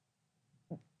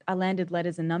I landed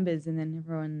letters and numbers, and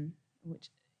then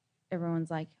everyone's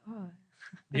like, "Oh,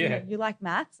 yeah, you like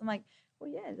maths?" I'm like, "Well,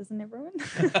 yeah, doesn't everyone?"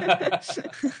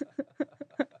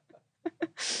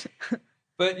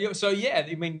 But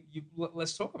I mean,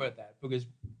 let's talk about that, because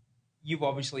you've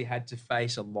obviously had to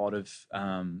face a lot of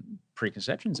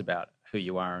preconceptions about who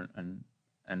you are and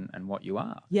what you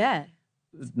are. Yeah.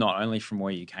 Not only from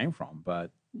where you came from,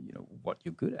 but what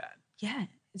you're good at. Yeah.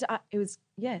 It's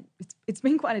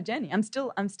been quite a journey. I'm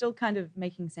still kind of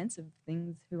making sense of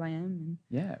things, who I am.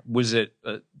 Yeah. Was it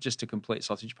just a complete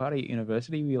sausage party at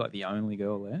university? Were you like the only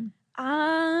girl there?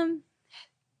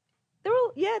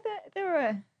 There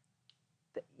were.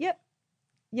 Yep.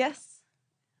 Yes.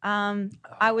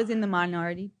 I was in the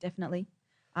minority, definitely.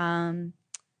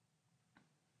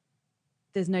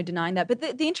 There's no denying that. But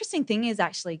the interesting thing is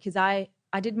actually, because I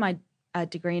did my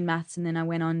degree in maths, and then I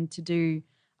went on to do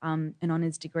an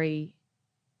honours degree,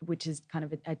 which is kind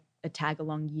of a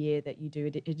tag-along year that you do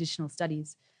additional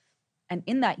studies. And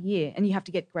in that year, and you have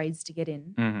to get grades to get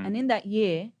in. Mm-hmm. And in that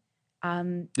year...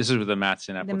 this is with the maths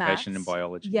and application in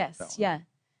biology. Yes, yeah.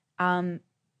 I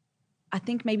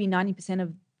think maybe 90%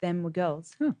 of them were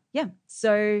girls. Huh. Yeah.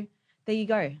 So there you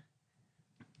go.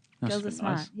 Must Girls have are been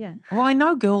smart. nice. Yeah. Well, I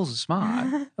know girls are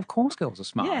smart. Of course girls are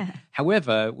smart. Yeah.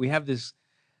 However, we have this,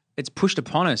 it's pushed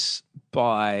upon us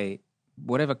by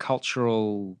whatever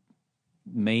cultural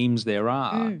memes there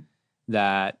are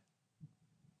that,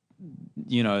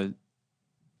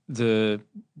 the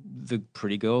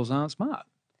pretty girls aren't smart.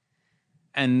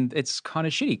 And it's kind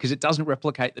of shitty because it doesn't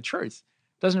replicate the truth,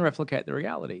 doesn't replicate the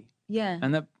reality. Yeah.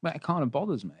 And that kind of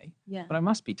bothers me. Yeah. But it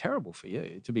must be terrible for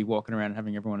you to be walking around and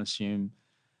having everyone assume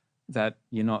that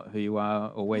you're not who you are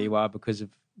or where you are because of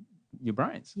your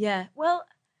brains. Yeah. Well,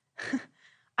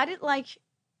 I've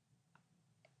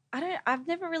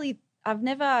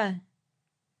never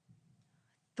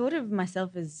thought of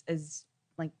myself as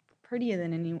like prettier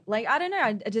than anyone. Like, I don't know.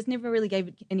 I just never really gave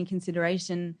it any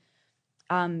consideration.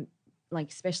 Like,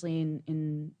 especially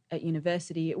at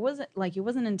university, it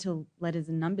wasn't until letters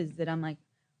and numbers that I'm like,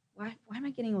 why am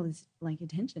I getting all this like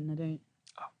attention? I don't.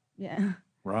 Oh. Yeah.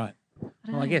 Right.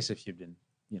 I Well, I guess if you've been,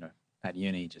 at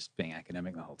uni just being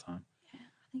academic the whole time. Yeah,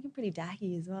 I think I'm pretty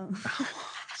daggy as well.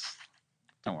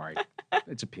 Don't worry,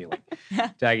 it's appealing.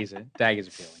 Dag is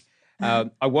appealing. I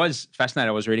was fascinated.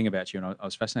 I was reading about you, and I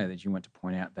was fascinated that you went to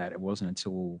point out that it wasn't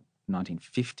until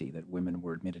 1950 that women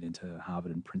were admitted into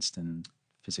Harvard and Princeton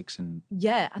physics and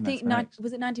yeah, I think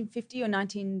was it 1950 or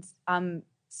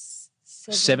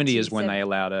 1970 is when they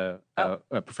allowed a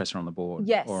professor on the board.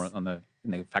 Yes. Or on the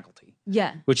in the faculty,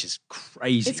 Yeah. which is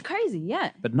crazy. It's crazy,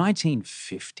 yeah. But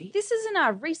 1950? This isn't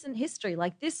our recent history.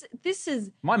 Like this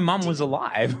is My mum was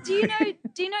alive. do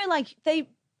you know like they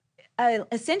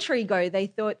a century ago they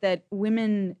thought that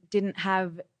women didn't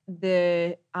have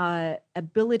the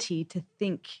ability to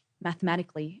think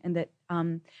mathematically, and that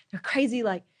they're crazy.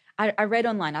 Like I read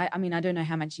online, I mean, I don't know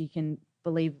how much you can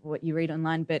believe what you read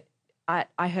online, but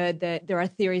I heard that there are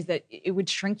theories that it would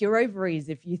shrink your ovaries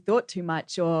if you thought too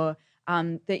much, or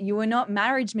that you were not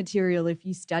marriage material if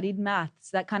you studied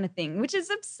maths, that kind of thing, which is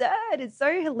absurd. It's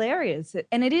so hilarious.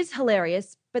 And it is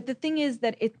hilarious. But the thing is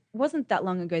that it wasn't that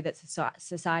long ago that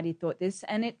society thought this,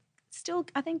 and it still,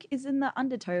 I think, is in the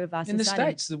undertow of our society. In the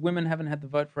States, the women haven't had the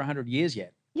vote for 100 years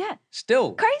yet. Yeah.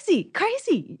 Still.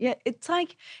 Crazy. Yeah, it's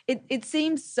like, it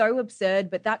seems so absurd,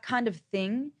 but that kind of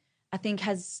thing, I think,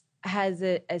 has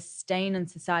a stain on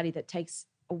society that takes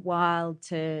a while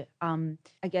to, I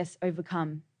guess,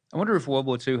 overcome. I wonder if World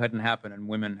War II hadn't happened and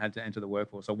women had to enter the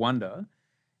workforce. I wonder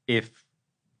if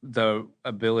the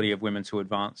ability of women to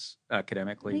advance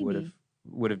academically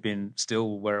would have been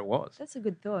still where it was. That's a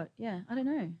good thought. Yeah, I don't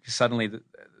know. Suddenly,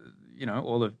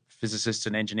 all the physicists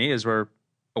and engineers were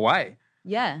away.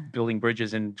 Yeah. Building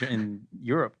bridges in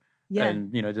Europe. Yeah.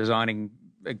 And, designing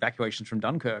evacuations from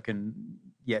Dunkirk. And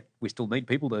yet we still need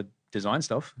people to design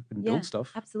stuff and build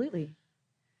stuff. Absolutely.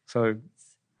 So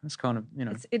that's kind of,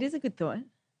 It is a good thought.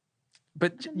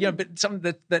 But,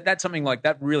 but that's something like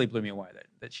that really blew me away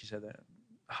that she said that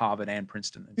Harvard and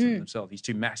Princeton themselves, these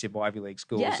two massive Ivy League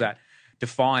schools that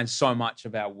define so much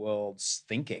of our world's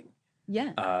thinking.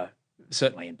 Yeah.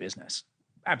 Certainly in business.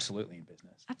 Absolutely in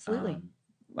business. Absolutely.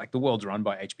 Like the world's run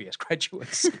by HBS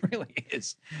graduates. It really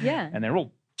is. Yeah. And they're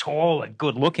all tall and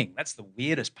good looking. That's the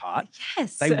weirdest part.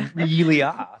 Yes. They really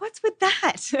are. What's with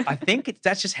that? I think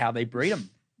that's just how they breed them.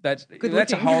 That's a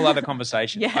Good whole other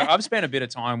conversation. Yeah. I've spent a bit of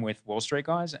time with Wall Street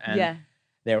guys, and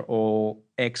they're all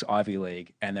ex-Ivy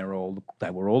League, and they were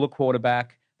all a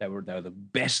quarterback. They were the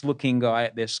best looking guy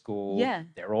at their school. Yeah.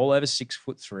 They're all over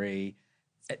 6'3".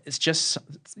 It's just,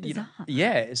 bizarre.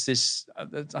 It's this.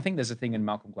 I think there's a thing in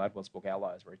Malcolm Gladwell's book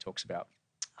Outliers where he talks about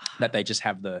that they just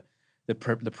have the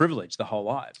privilege the whole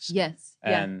lives. Yes.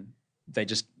 And it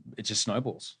just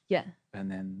snowballs. Yeah.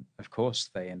 And then, of course,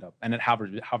 they end up. And at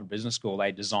Harvard Business School,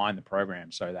 they design the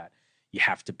program so that you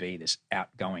have to be this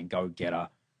outgoing go-getter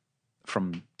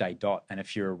from day dot. And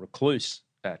if you're a recluse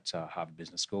at Harvard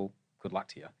Business School, good luck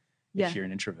to you. Yeah. If you're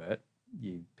an introvert,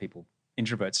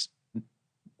 introverts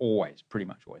pretty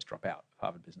much always drop out of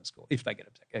Harvard Business School if they get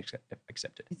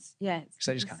accepted. Because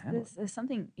they just can't handle it. There's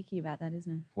something icky about that,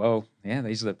 isn't it? Well, yeah,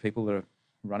 these are the people that are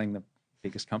running the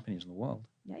biggest companies in the world.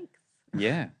 Yikes.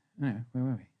 Yeah. Where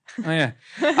were we? Oh, yeah.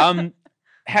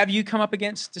 Have you come up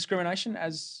against discrimination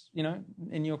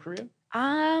in your career?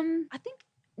 I think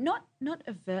not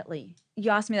overtly. You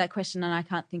asked me that question and I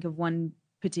can't think of one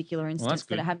particular instance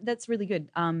that I have. That's really good.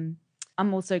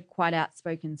 I'm also quite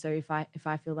outspoken, so if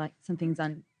I feel like something's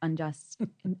unjust,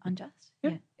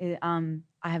 I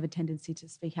have a tendency to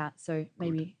speak out. So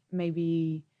maybe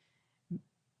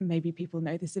people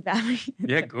know this about me.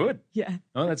 Yeah, good. Yeah.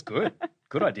 Oh, that's good.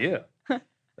 Good idea.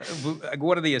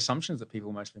 What are the assumptions that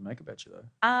people mostly make about you,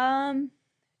 though?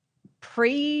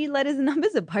 Pre-letters and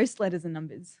numbers or post-letters and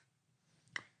numbers?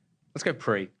 Let's go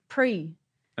pre. Pre.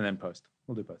 And then post.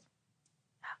 We'll do both.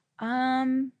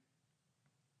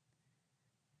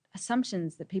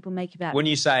 Assumptions that people make about when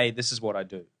you say, this is what I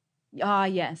do.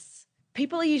 Yes.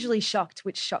 People are usually shocked,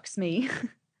 which shocks me.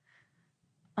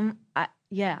 I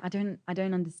don't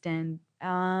understand.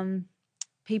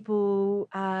 People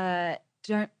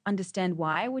don't understand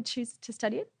why I would choose to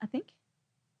study it, I think.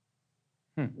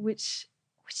 Which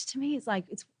to me is like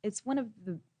it's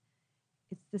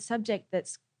the subject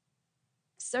that's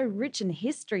so rich in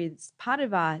history. It's part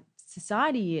of our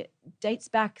society. It dates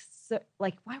back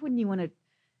why wouldn't you want to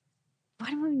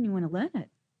learn it?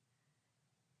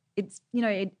 It's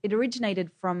it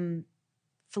originated from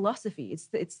philosophy.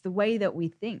 It's the way that we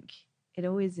think. It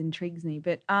always intrigues me.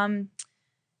 But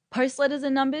post letters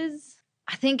and numbers,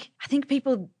 I think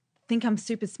people think I'm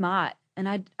super smart, and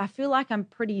I feel like I'm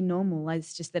pretty normal.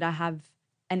 It's just that I have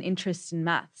an interest in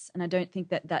maths, and I don't think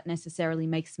that necessarily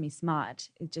makes me smart.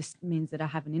 It just means that I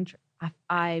have an interest.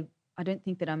 I don't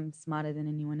think that I'm smarter than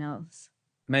anyone else.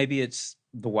 Maybe it's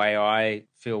the way I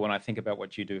feel when I think about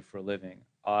what you do for a living.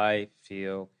 I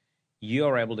feel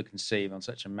you're able to conceive on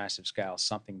such a massive scale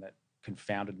something that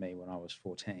confounded me when I was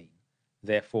 14.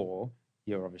 Therefore,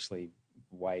 you're obviously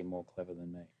way more clever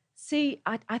than me. See,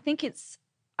 I think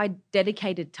I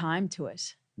dedicated time to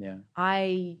it. Yeah.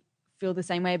 I feel the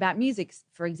same way about music,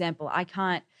 for example. I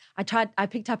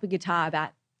picked up a guitar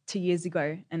about 2 years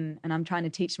ago, and I'm trying to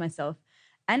teach myself,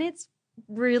 and it's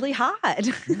really hard.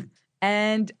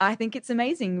 And I think it's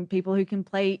amazing, people who can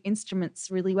play instruments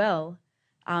really well.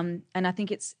 And I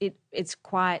think it's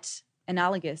quite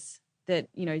analogous that,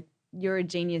 you know, you're a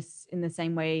genius in the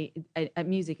same way at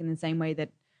music, in the same way that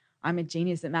I'm a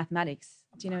genius at mathematics.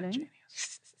 Do you know what I mean?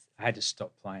 I had to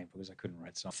stop playing because I couldn't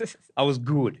write songs. I was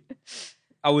good.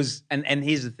 And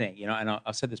here's the thing, you know, and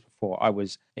I've said this before,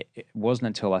 it wasn't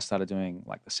until I started doing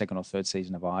like the second or third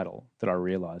season of Idol that I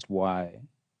realized why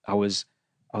I was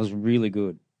really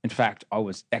good. In fact, I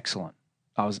was excellent.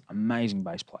 I was an amazing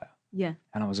bass player. Yeah.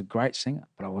 And I was a great singer,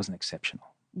 but I wasn't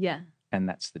exceptional. Yeah. And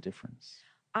that's the difference.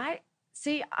 I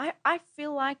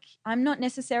feel like I'm not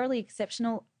necessarily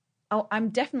exceptional. Oh, I'm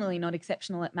definitely not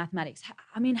exceptional at mathematics.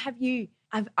 I mean,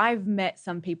 I've met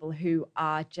some people who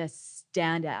are just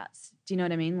standouts. Do you know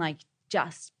what I mean? Like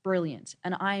just brilliant.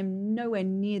 And I am nowhere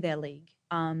near their league.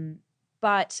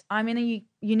 But I'm in a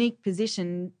unique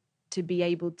position to be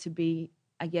able to be,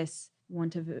 I guess,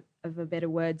 want of a better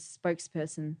word,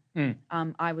 spokesperson.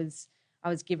 I was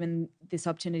given this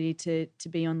opportunity to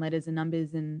be on Letters and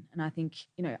Numbers, and I think,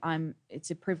 you know,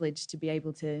 it's a privilege to be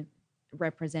able to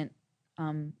represent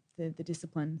the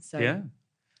discipline. So yeah.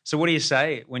 So what do you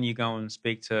say when you go and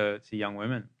speak to young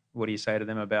women? What do you say to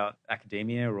them about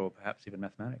academia or perhaps even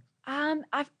mathematics?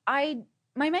 My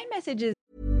main message is,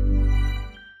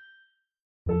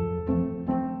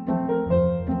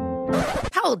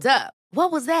 Hold up.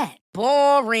 What was that?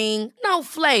 Boring. No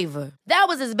flavor. That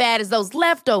was as bad as those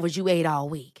leftovers you ate all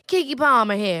week. Keke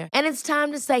Palmer here, and it's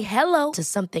time to say hello to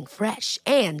something fresh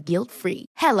and guilt-free.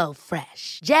 Hello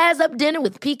Fresh. Jazz up dinner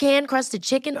with pecan-crusted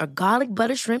chicken or garlic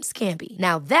butter shrimp scampi.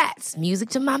 Now that's music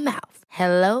to my mouth.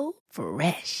 Hello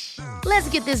Fresh. Let's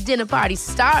get this dinner party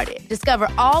started. Discover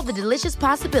all the delicious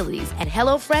possibilities at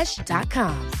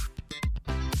hellofresh.com.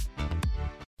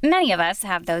 Many of us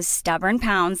have those stubborn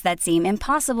pounds that seem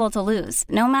impossible to lose,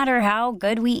 no matter how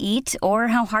good we eat or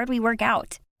how hard we work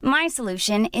out. My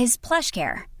solution is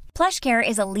PlushCare. PlushCare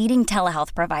is a leading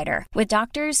telehealth provider with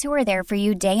doctors who are there for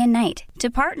you day and night to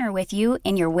partner with you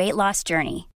in your weight loss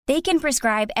journey. They can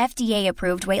prescribe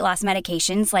FDA-approved weight loss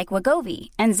medications like Wegovy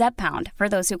and Zepbound for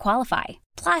those who qualify.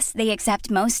 Plus, they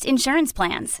accept most insurance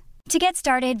plans. To get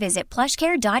started, visit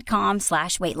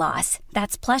plushcare.com/weightloss.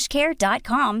 That's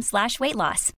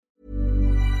plushcare.com/weightloss.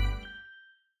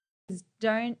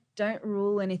 don't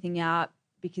rule anything out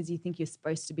because you think you're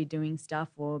supposed to be doing stuff,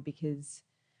 or because,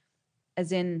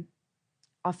 as in,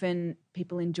 often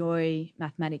people enjoy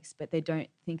mathematics, but they don't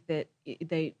think that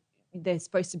they're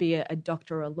supposed to be a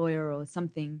doctor or a lawyer or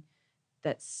something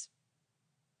that's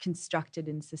constructed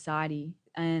in society.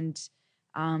 And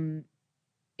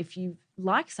if you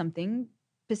like something,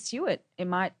 pursue it. It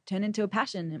might turn into a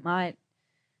passion. It might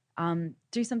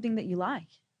do something that you like.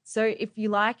 So if you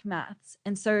like maths,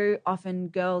 and so often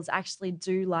girls actually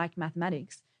do like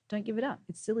mathematics, don't give it up.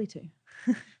 It's silly to.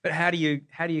 But how do you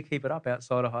keep it up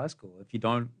outside of high school if you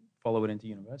don't follow it into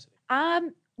university?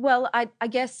 Well, I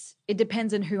guess it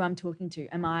depends on who I'm talking to.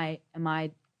 Am I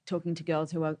talking to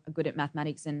girls who are good at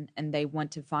mathematics and they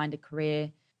want to find a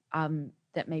career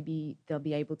that maybe they'll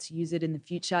be able to use it in the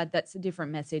future? That's a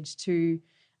different message to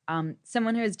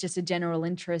someone who has just a general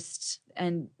interest,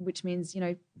 and which means, you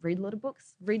know, read a lot of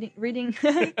books. Reading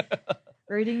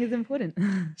reading is important.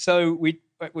 So we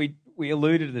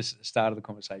alluded to this at the start of the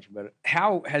conversation, but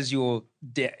how has your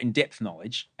in-depth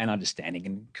knowledge and understanding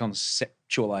and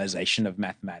conceptualization of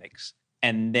mathematics,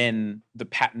 and then the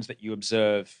patterns that you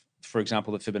observe, for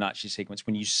example, the Fibonacci sequence,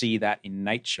 when you see that in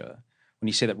nature, when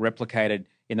you see that replicated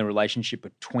in the relationship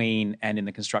between and in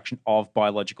the construction of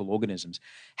biological organisms,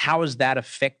 how has that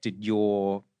affected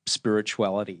your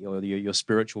spirituality or your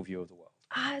spiritual view of the world?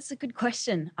 It's a good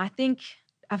question. I think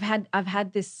I've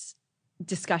had this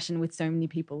discussion with so many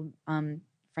people,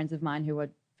 friends of mine who are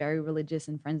very religious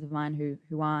and friends of mine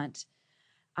who aren't.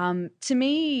 To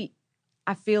me,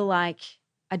 I feel like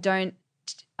I don't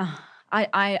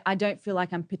feel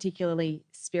like I'm particularly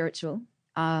spiritual.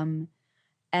 And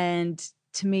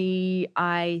to me,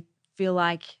 I feel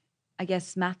like, I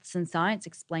guess, maths and science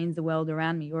explains the world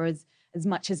around me, or as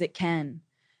much as it can.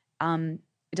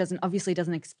 It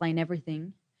doesn't explain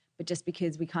everything, but just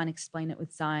because we can't explain it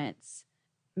with science,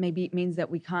 maybe it means that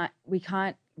we can't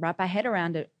wrap our head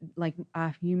around it. Like,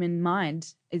 our human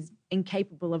mind is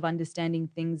incapable of understanding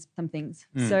some things.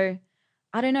 So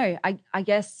I don't know. I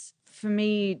guess for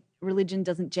me, religion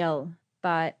doesn't gel,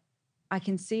 but I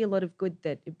can see a lot of good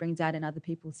that it brings out in other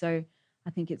people. So I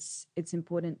think it's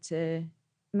important to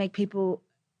let people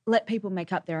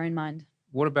make up their own mind.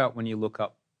 What about when you look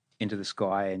up into the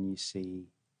sky and you see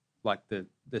like the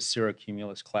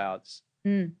cirrocumulus clouds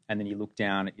Mm. And then you look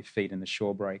down at your feet in the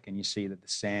shore break and you see that the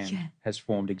sand Yeah. has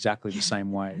formed exactly the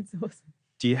same way. It's awesome.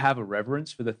 Do you have a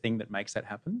reverence for the thing that makes that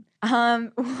happen?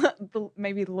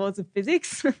 Maybe the laws of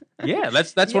physics. Yeah,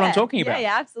 that's what I'm talking about.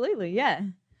 Yeah, absolutely. Yeah.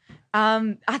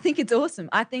 I think it's awesome.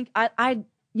 I think I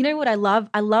you know what I love?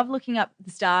 I love looking up the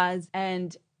stars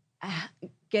and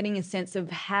getting a sense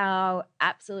of how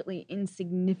absolutely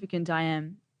insignificant I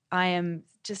am. I am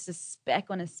just a speck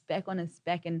on a speck on a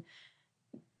speck, and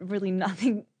really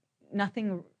nothing,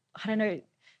 I don't know,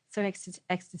 so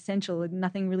existential,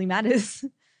 nothing really matters.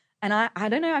 And I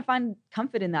don't know, I find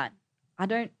comfort in that. I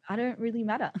don't really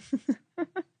matter.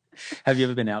 Have you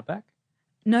ever been outback?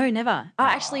 No, never. Oh,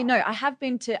 actually, no.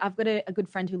 I've got a good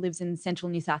friend who lives in central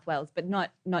New South Wales, but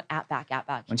not outback.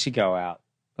 Once you go out,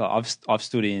 well, I've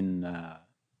stood in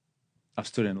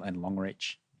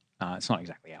Longreach. It's not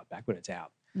exactly outback, but it's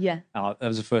out. Yeah. That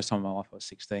was the first time in my life I was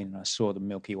 16, and I saw the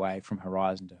Milky Way from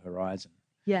horizon to horizon.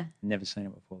 Yeah. Never seen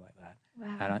it before like that.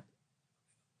 Wow. And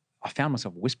I found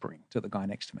myself whispering to the guy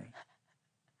next to me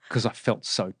because I felt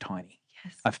so tiny.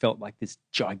 Yes. I felt like this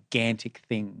gigantic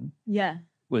thing Yeah.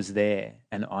 was there,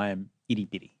 and I am itty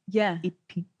bitty. Yeah.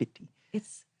 Itty bitty.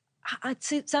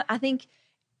 So I think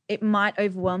it might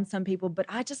overwhelm some people, but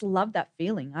I just love that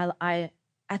feeling. I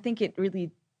think it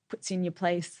really puts you in your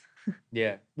place.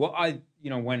 Yeah. Well,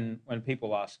 when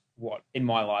people ask what in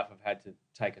my life I've had to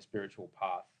take a spiritual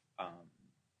path,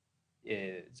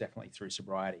 it's definitely through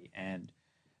sobriety, and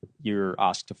you're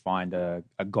asked to find a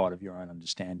God of your own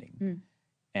understanding. Mm.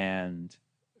 And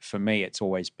for me, it's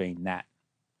always been that.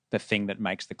 The thing that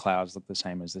makes the clouds look the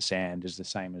same as the sand is the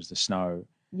same as the snow.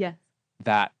 Yeah.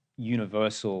 That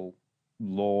universal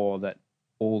law that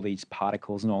all these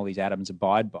particles and all these atoms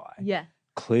abide by. Yeah.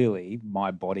 Clearly,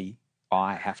 my body,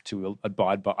 I have to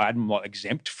abide by. I'm not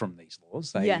exempt from these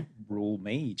laws. They rule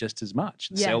me just as much.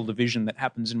 The cell division that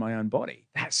happens in my own body,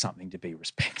 that's something to be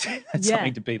respected. That's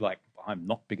something to be like, I'm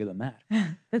not bigger than that.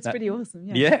 That's pretty awesome.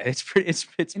 Yeah. Yeah, it's pretty.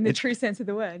 It's in the true sense of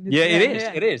the word. Yeah, it is.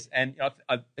 Yeah. It is, and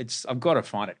I've got to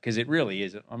find it because it really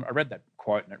is. I read that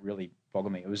quote and it really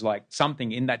boggled me. It was like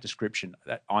something in that description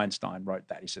that Einstein wrote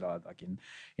that he said, like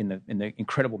in the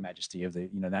incredible majesty of the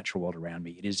natural world around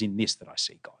me, it is in this that I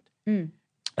see God. Mm.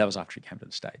 That was after he came to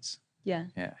the States. Yeah.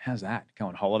 Yeah. How's that? Go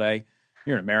on holiday.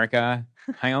 You're in America.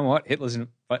 Hang on, what? Hitler's in.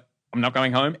 But I'm not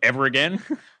going home ever again.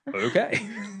 Okay.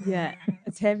 Yeah,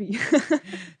 it's heavy.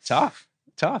 Tough.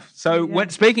 So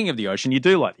speaking of the ocean, you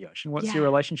do like the ocean. What's your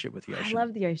relationship with the ocean? I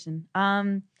love the ocean.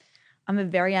 I'm a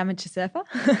very amateur surfer.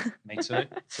 Me too.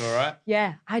 It's all right.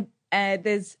 Yeah.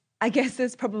 I guess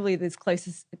there's probably this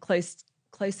closest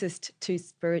to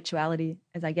spirituality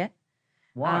as I get.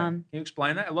 Why? Can you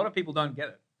explain that? A lot of people don't get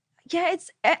it. Yeah,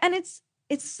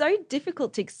 it's so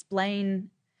difficult to explain.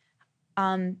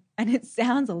 And it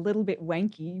sounds a little bit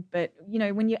wanky, but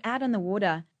when you're out on the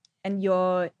water and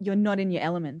you're not in your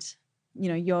element,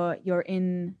 you're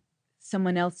in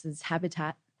someone else's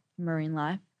habitat, marine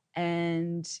life,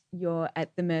 and you're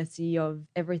at the mercy of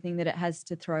everything that it has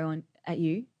to throw on at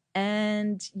you,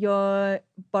 and you're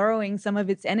borrowing some of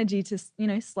its energy to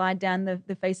slide down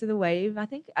the face of the wave. I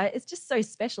think it's just so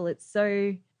special. It's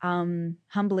so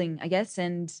humbling, I guess,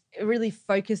 and it really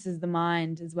focuses the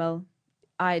mind as well.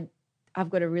 I've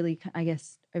got a really, I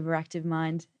guess, overactive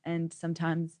mind, and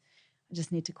sometimes I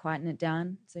just need to quieten it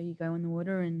down. So you go in the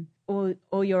water and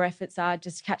all your efforts are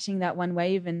just catching that one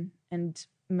wave and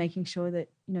making sure that,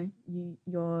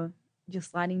 you're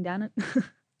sliding down it.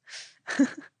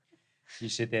 You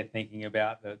sit there thinking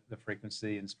about the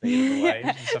frequency and speed of the waves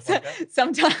and stuff like that?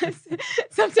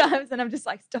 Sometimes, and I'm just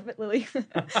like, stop it, Lily.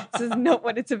 This is not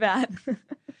what it's about.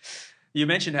 You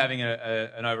mentioned having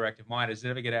an overactive mind. Does it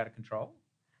ever get out of control?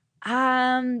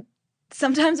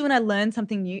 Sometimes when I learn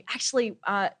something new, actually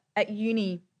at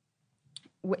uni,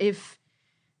 if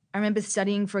I remember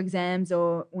studying for exams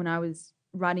or when I was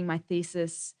writing my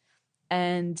thesis,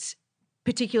 and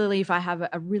particularly if I have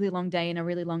a really long day and a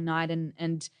really long night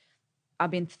and I've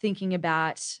been thinking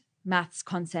about maths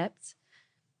concepts,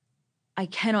 I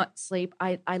cannot sleep.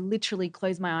 I literally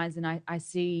close my eyes and I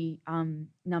see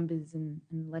numbers and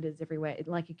letters everywhere,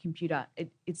 like a computer.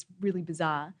 It's really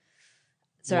bizarre.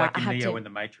 So like I have Neo to, in the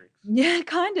Matrix. Yeah,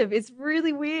 kind of. It's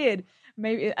really weird.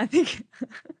 Maybe I think,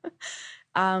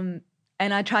 and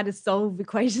I try to solve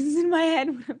equations in my head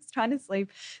when I'm trying to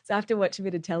sleep. So I have to watch a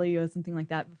bit of telly or something like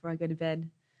that before I go to bed.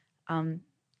 And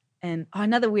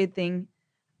another weird thing,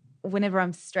 whenever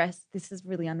I'm stressed, this is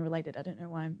really unrelated. I don't know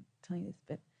why I'm telling you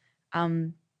this, but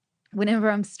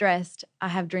whenever I'm stressed, I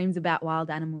have dreams about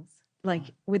wild animals,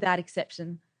 like without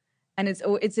exception. And it's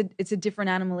a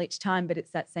different animal each time, but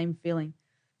it's that same feeling.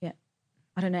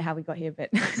 I don't know how we got here,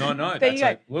 but No, there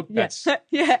you go. That's.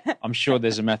 Yeah. I'm sure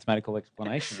there's a mathematical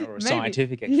explanation or a Maybe.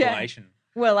 scientific Yeah. explanation.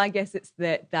 Well, I guess it's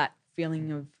that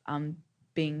feeling of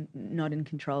being not in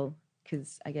control,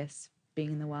 because I guess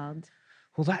being in the wild.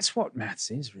 Well, that's what maths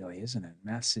is, really, isn't it?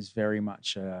 Maths is very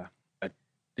much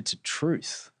it's a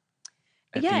truth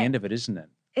at the Yeah. end of it, isn't it?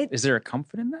 Is there a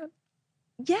comfort in that?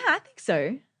 Yeah, I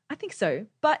think so.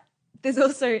 But there's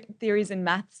also theories in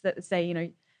maths that say, you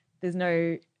know, there's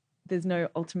no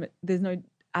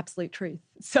absolute truth.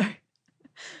 So,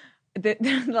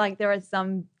 like, there are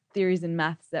some theories in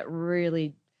maths that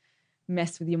really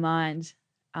mess with your mind.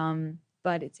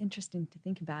 But it's interesting to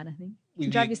think about, I think. You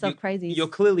can drive yourself crazy. You're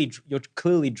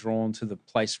clearly drawn to the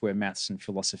place where maths and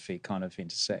philosophy kind of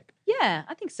intersect. Yeah,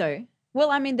 I think so. Well,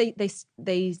 I mean,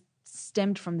 they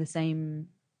stemmed from the same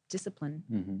discipline,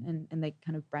 and they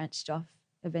kind of branched off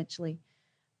eventually.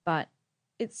 But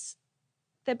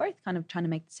they're both kind of trying to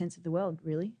make sense of the world,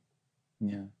 really.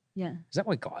 Yeah. Yeah. Is that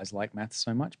why guys like maths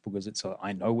so much? Because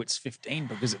I know it's 15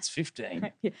 because it's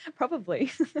 15. Yeah,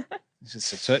 probably. It's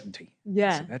just a certainty.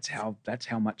 Yeah. So that's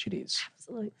how much it is.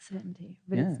 Absolute certainty.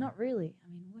 But Yeah. it's not really.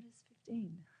 I mean, what is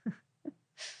 15?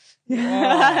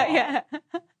 Yeah.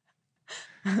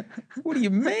 Yeah. What do you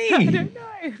mean? I don't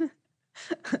know.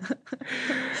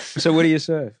 So where do you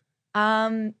surf?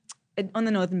 On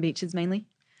the northern beaches mainly.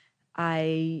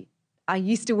 I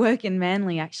used to work in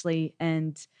Manly, actually,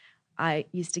 and I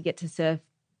used to get to surf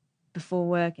before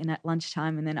work and at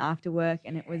lunchtime and then after work,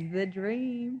 and it was the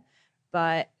dream.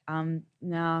 But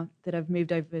now that I've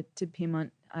moved over to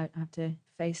Pyrmont, I have to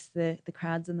face the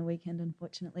crowds on the weekend,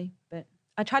 unfortunately. But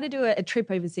I try to do a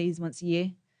trip overseas once a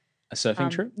year. A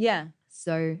surfing trip? Yeah.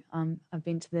 So I've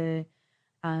been to the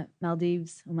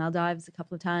Maldives a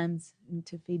couple of times, and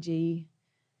to Fiji,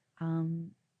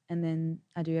 and then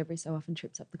I do every so often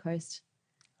trips up the coast.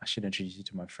 I should introduce you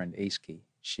to my friend Iski.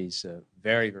 She's a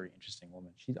very, very interesting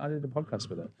woman. I did a podcast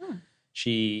with her. Oh.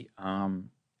 She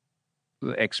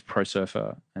ex-pro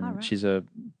surfer, and right. she's a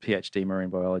PhD marine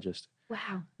biologist.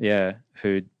 Wow. Yeah,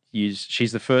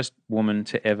 she's the first woman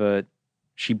to ever.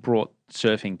 She brought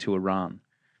surfing to Iran.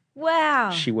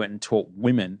 Wow. She went and taught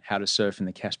women how to surf in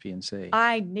the Caspian Sea.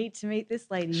 I need to meet this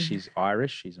lady. She's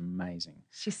Irish. She's amazing.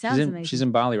 She sounds amazing. She's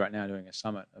in Bali right now doing a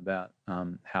summit about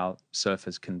how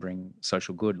surfers can bring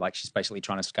social good. Like, she's basically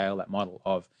trying to scale that model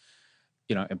of,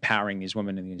 you know, empowering these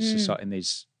women in these in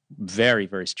these very,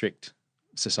 very strict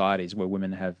societies where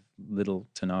women have little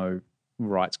to no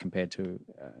rights compared to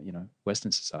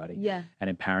Western society. Yeah. And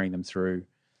empowering them through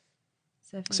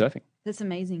surfing. That's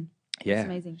amazing. Yeah. That's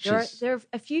amazing. There are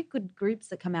a few good groups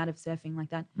that come out of surfing like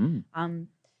that.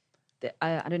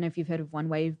 I don't know if you've heard of One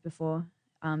Wave before,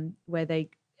 where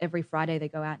every Friday they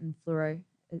go out and fluoro.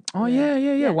 Oh,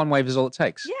 yeah. One wave is all it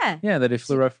takes. Yeah. Yeah, they do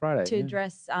Fluoro Friday. To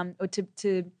address, or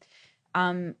to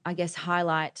I guess,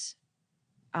 highlight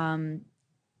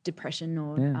depression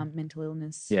or mental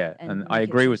illness. Yeah, and I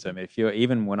agree with them.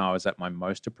 Even when I was at my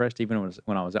most depressed, even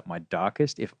when I was at my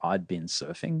darkest, if I'd been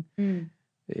surfing,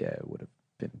 it would have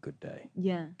been a good day.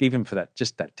 Yeah. Even for that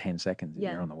 10 seconds that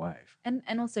Yeah. you're on the wave.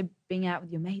 And also being out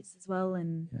with your mates as well,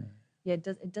 and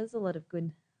it does a lot of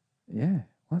good. Yeah.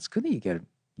 Well, it's good that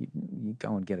you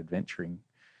go and get adventuring.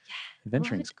 Yeah.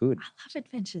 Adventuring's good. I love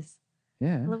adventures.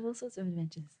 Yeah. I love all sorts of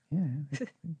adventures. Yeah.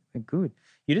 They're good.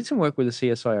 You did some work with the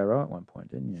CSIRO at one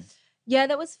point, didn't you? Yeah,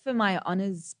 that was for my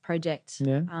honours project.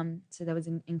 Yeah. So that was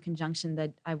in conjunction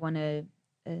that I won a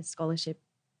scholarship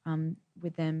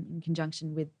with them in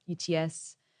conjunction with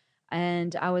UTS.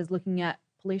 And I was looking at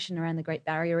pollution around the Great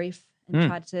Barrier Reef and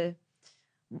tried to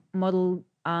model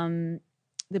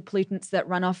the pollutants that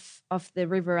run off the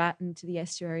river out into the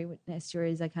estuary. The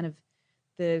estuaries are kind of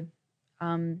the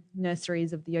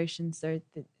nurseries of the ocean, so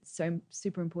it's so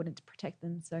super important to protect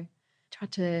them. So I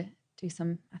tried to do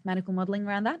some mathematical modelling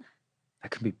around that. That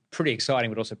can be pretty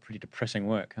exciting, but also pretty depressing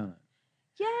work, can't it?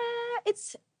 Yeah,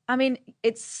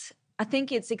 I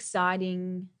think it's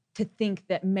exciting to think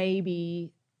that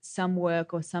maybe some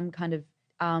work or some kind of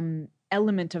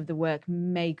element of the work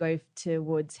may go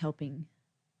towards helping.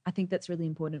 I think that's really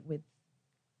important with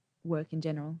work in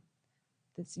general.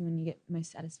 That's when you get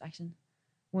most satisfaction.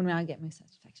 When I get most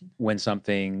satisfaction. When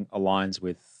something aligns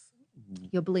with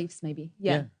your beliefs, maybe.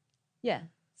 Yeah.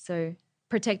 So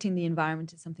protecting the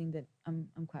environment is something that I'm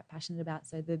quite passionate about.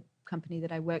 So the company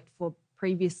that I worked for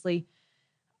previously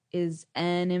is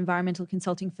an environmental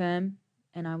consulting firm,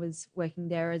 and I was working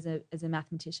there as a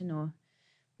mathematician, or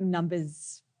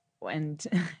numbers and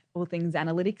all things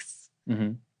analytics,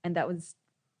 and that was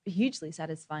hugely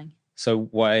satisfying. So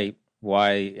why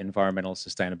environmental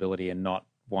sustainability and not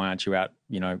why aren't you out,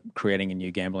 creating a new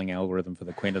gambling algorithm for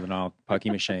the Queen of the Nile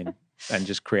pokie machine? and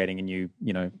just creating a new,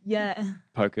 Yeah.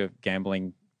 poker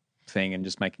gambling thing and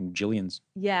just making jillions.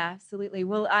 Yeah, absolutely.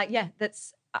 Well,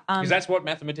 that's Because that's what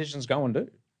mathematicians go and do.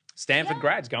 Stanford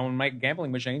grads go and make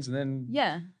gambling machines and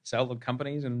then sell the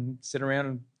companies and sit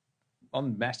around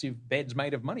on massive beds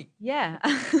made of money. Yeah.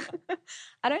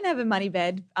 I don't have a money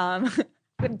bed. Got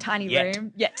a tiny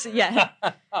room. Yet. Yeah.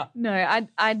 No,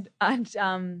 I'd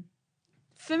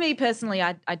for me personally,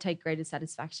 I'd take greater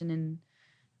satisfaction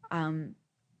in,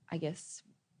 I guess,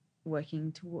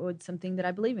 working towards something that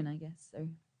I believe in, I guess. So,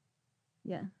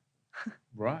 yeah.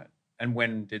 Right. And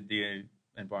when did the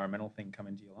environmental thing come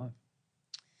into your life?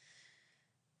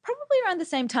 Probably around the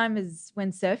same time as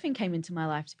when surfing came into my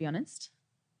life, to be honest.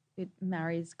 It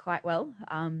marries quite well.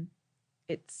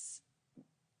 It's,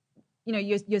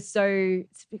 you're so,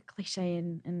 it's a bit cliche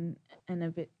and a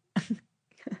bit,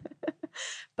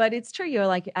 but it's true. You're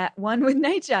like at one with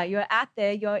nature. You're out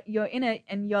there, you're in it,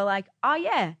 and you're like, oh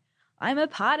yeah, I'm a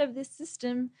part of this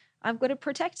system. I've got to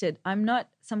protect it. I'm not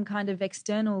some kind of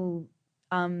external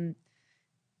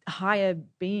higher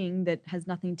being that has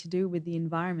nothing to do with the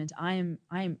environment. I am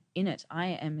in it. I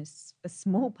am a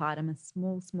small part. I'm a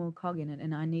small cog in it,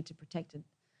 and I need to protect it.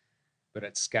 But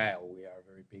at scale, we are a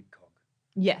very big cog.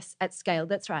 Yes, at scale.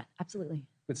 That's right. Absolutely.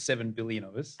 With 7 billion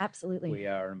of us, absolutely, we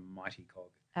are a mighty cog.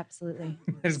 Absolutely.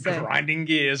 It's grinding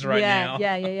gears right now.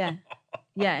 Yeah.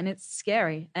 Yeah, and it's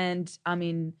scary. And I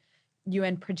mean,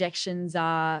 UN projections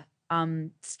are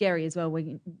scary as well.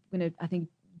 We're going to, I think,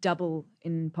 double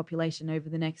in population over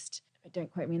the next,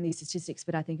 don't quote me on these statistics,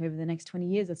 but I think over the next 20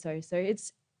 years or so. So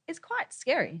it's quite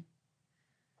scary.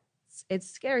 It's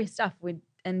scary stuff.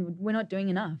 And we're not doing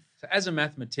enough. So as a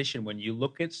mathematician, when you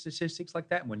look at statistics like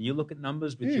that, when you look at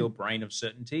numbers with your brain of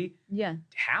certainty,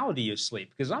 how do you sleep?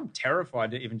 Because I'm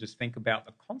terrified to even just think about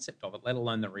the concept of it, let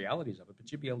alone the realities of it,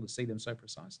 but you'd be able to see them so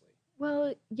precisely.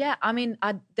 Well, yeah, I mean,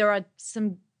 there are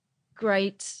some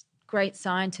great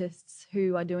scientists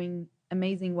who are doing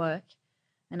amazing work,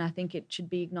 and I think it should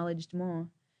be acknowledged more.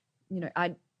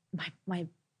 My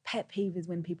pet peeve is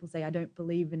when people say, I don't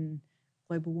believe in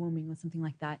global warming or something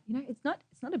like that. It's not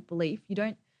a belief. You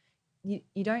don't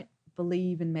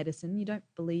believe in medicine. You don't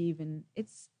believe in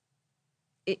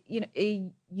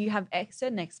you have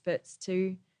certain experts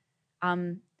to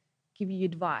give you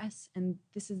advice, and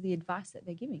this is the advice that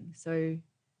they're giving. So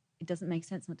it doesn't make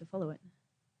sense not to follow it.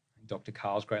 Dr.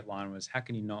 Carl's great line was, how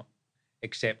can you not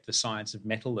accept the science of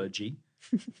metallurgy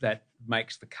that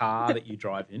makes the car that you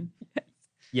drive in,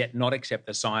 yet not accept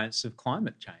the science of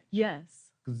climate change? Yes.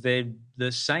 They're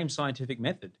the same scientific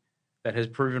method that has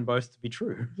proven both to be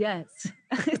true. Yes.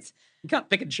 You can't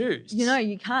pick and choose.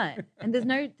 You can't. And there's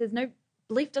no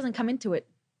belief doesn't come into it.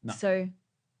 No. So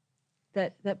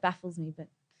that baffles me. But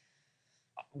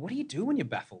what do you do when you're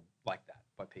baffled like that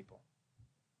by people?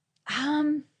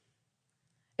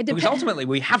 It depends. Because ultimately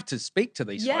we have to speak to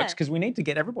these folks because we need to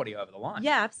get everybody over the line.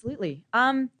 Yeah, absolutely.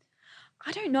 I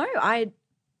don't know. I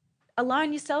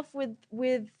align yourself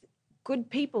with good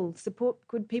people, support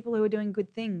good people who are doing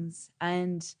good things,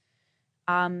 and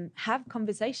have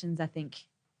conversations. I think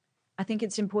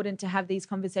it's important to have these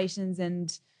conversations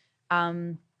and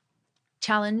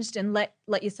challenged, and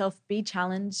let yourself be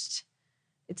challenged.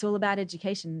 It's all about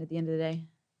education at the end of the day.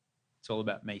 It's all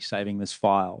about me saving this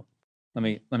file. Let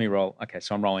me roll. Okay,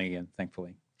 so I'm rolling again,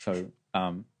 thankfully. So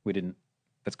we didn't.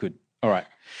 That's good. All right.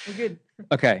 We're good.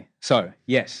 Okay, so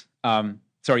yes.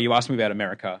 Sorry, you asked me about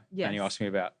America, yes. And you asked me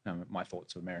about my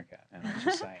thoughts of America, and I was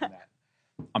just saying that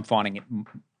I'm finding it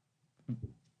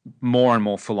more and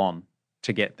more full on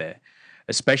to get there,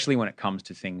 especially when it comes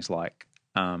to things like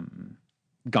gun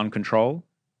control,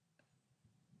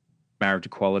 marriage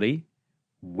equality,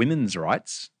 women's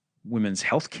rights, women's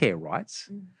healthcare rights,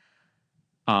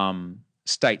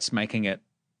 states making it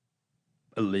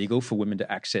illegal for women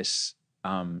to access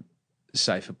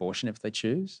safe abortion if they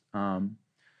choose.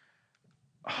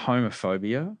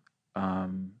 Homophobia.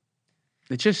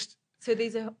 It just. So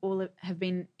these are all have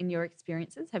been in your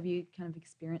experiences. Have you kind of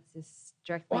experienced this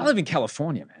directly? Well, I live in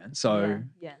California, man. So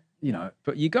yeah.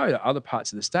 But you go to other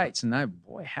parts of the states, and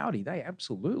boy, howdy, they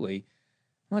absolutely.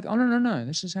 I'm like, oh no,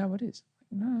 this is how it is.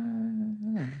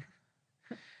 No.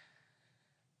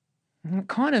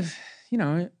 Kind of,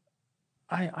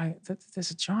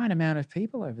 there's a giant amount of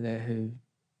people over there who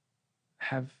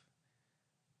have.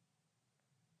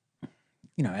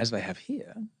 As they have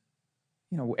here,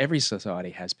 every society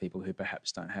has people who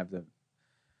perhaps don't have the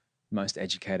most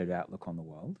educated outlook on the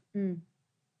world. Mm.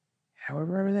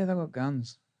 However, over there, they've got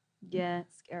guns. Yeah,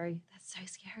 scary. That's so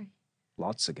scary.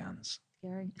 Lots of guns.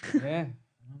 Scary. Yeah.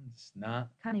 Nah.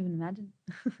 Can't even imagine.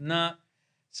 Nah.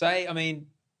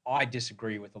 I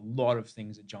disagree with a lot of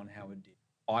things that John Howard did.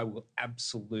 I will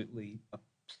absolutely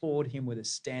applaud him with a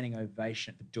standing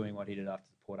ovation for doing what he did after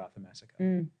the Port Arthur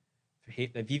massacre.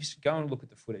 If you go and look at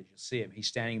the footage, you'll see him. He's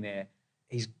standing there.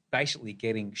 He's basically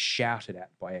getting shouted at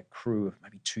by a crew of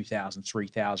maybe 2,000,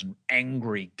 3,000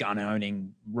 angry,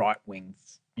 gun-owning, right-wing,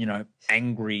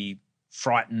 angry,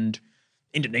 frightened,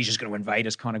 Indonesia's going to invade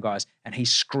us kind of guys. And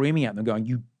he's screaming at them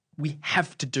going, we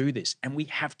have to do this, and we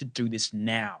have to do this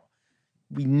now.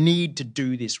 We need to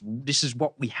do this. This is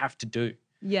what we have to do.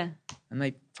 Yeah. And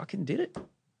they fucking did it.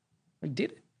 They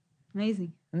did it.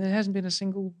 Amazing. And there hasn't been a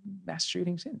single mass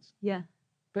shooting since. Yeah.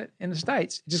 But in the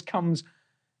States, it just comes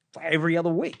every other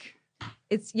week.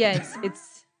 It's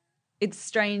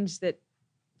strange that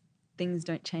things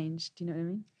don't change. Do you know what I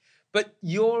mean? But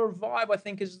your vibe, I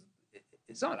think, is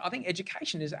on. I think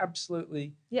education is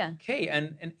absolutely key,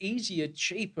 and an easier,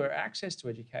 cheaper access to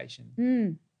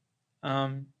education.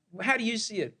 How do you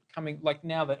see it coming? Like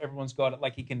now that everyone's got it,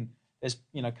 like there's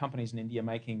companies in India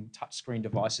making touchscreen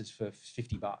devices for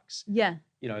 $50. Yeah.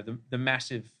 The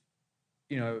massive,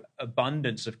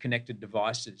 abundance of connected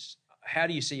devices. How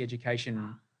do you see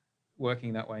education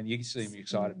working that way? And you seem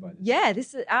excited by this. Yeah,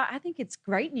 I think it's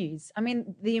great news. I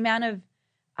mean, the amount of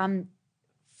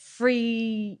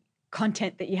free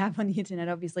content that you have on the internet,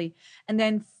 obviously, and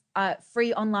then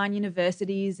free online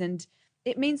universities, and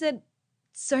it means that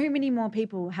so many more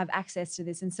people have access to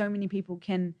this, and so many people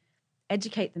can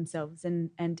educate themselves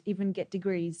and even get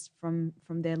degrees from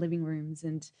their living rooms,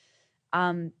 and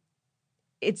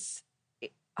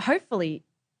hopefully,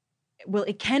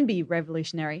 it can be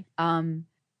revolutionary,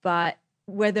 but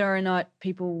whether or not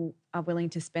people are willing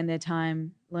to spend their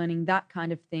time learning that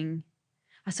kind of thing.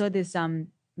 I saw this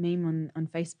meme on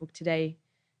Facebook today,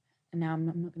 and now I'm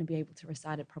not going to be able to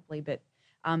recite it properly, but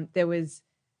there was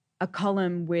a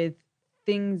column with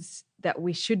things that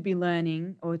we should be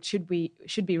learning or should be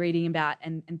reading about,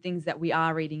 and things that we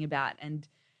are reading about, and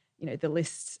the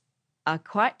lists are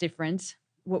quite different.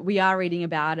 What we are reading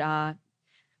about are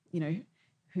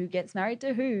who gets married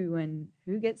to who and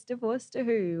who gets divorced to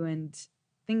who, and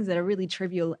things that are really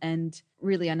trivial and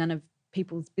really are none of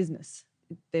people's business.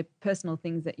 They're personal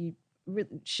things that you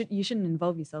shouldn't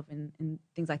involve yourself in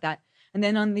things like that. And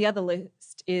then on the other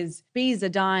list is bees are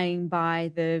dying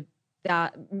by the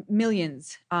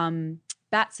millions,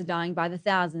 bats are dying by the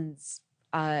thousands,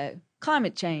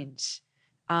 climate change,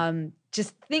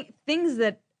 just things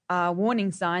that are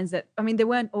warning signs that, I mean, they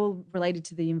weren't all related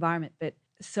to the environment, but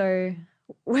so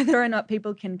whether or not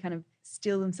people can kind of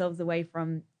steal themselves away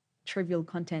from trivial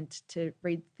content to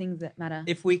read things that matter.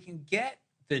 If we can get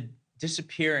the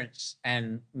disappearance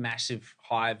and massive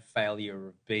hive failure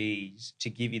of bees to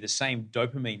give you the same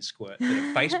dopamine squirt that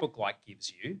a Facebook like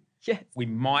gives you, yes, we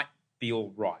might be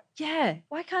all right. Yeah.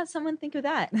 Why can't someone think of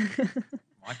that?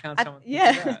 Why can't someone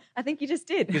think of that? I think you just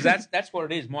did. Because that's what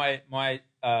it is. My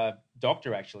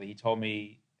doctor actually, he told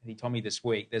me this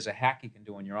week there's a hack you can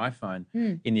do on your iPhone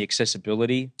in the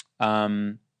accessibility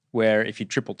where if you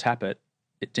triple tap it,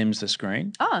 it dims the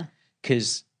screen. Oh.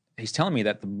 Because he's telling me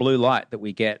that the blue light that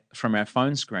we get from our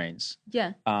phone screens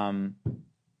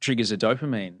triggers a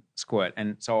dopamine squirt.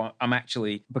 And so I'm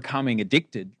actually becoming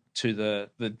addicted to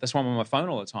that's why I'm on my phone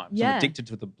all the time. So I'm addicted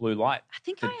to the blue light. I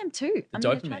think I am too. I'm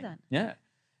going to try that. Yeah.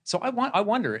 So I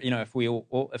wonder, if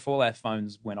if all our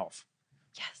phones went off,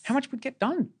 how much would get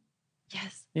done?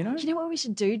 Yes. Do you know what we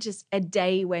should do? Just a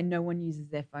day where no one uses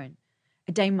their phone,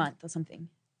 a day, month or something.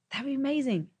 That'd be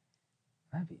amazing.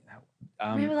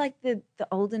 Remember like the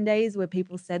olden days where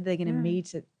people said they're going to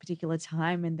meet at a particular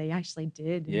time and they actually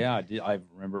did? Yeah, I did. I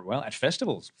remember it well. At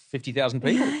festivals, 50,000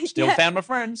 people. Still found my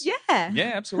friends. Yeah.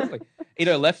 Yeah, absolutely.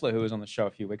 Ido Leffler, who was on the show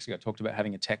a few weeks ago, talked about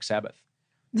having a tech Sabbath.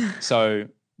 So,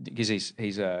 because he's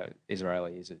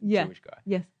Israeli, he's a Jewish guy.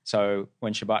 Yes. So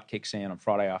when Shabbat kicks in on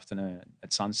Friday afternoon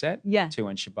at sunset, to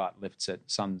when Shabbat lifts at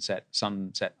sunset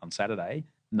on Saturday,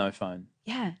 no phone.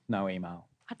 Yeah. No email.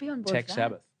 I'd be on board Tech for that.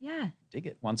 Sabbath. Yeah. Dig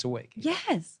it once a week.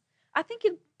 Yes. I think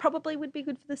it probably would be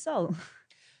good for the soul.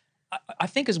 I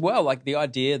think as well, like the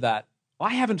idea that I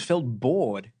haven't felt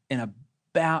bored in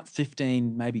about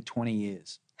 15, maybe 20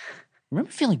 years.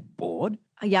 Remember feeling bored?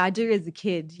 Yeah, I do as a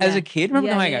kid. As a kid?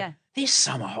 Remember going, this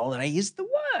summer holiday is the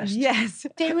worst. Yes.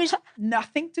 There is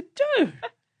nothing to do.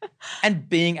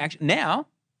 And now,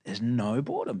 there's no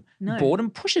boredom. No. Boredom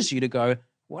pushes you to go,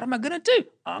 what am I going to do?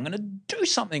 I'm going to do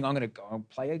something. I'm going to go and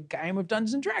play a game of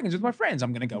Dungeons and Dragons with my friends.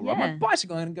 I'm going to go ride my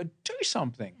bicycle. I'm going to go do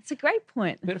something. It's a great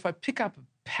point. But if I pick up a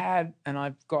pad and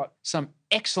I've got some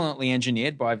excellently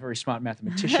engineered by a very smart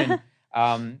mathematician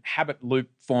habit loop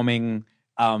forming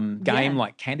game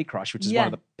like Candy Crush, which is one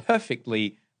of the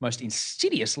perfectly most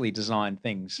insidiously designed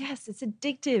things. Yes, it's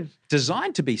addictive.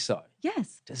 Designed to be so.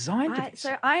 Yes. Designed to be so.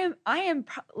 So I am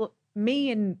look,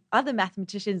 me and other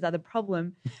mathematicians are the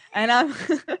problem, and I'm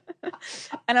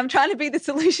and I'm trying to be the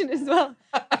solution as well.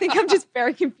 I think I'm just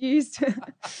very confused.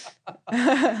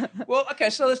 Well, okay,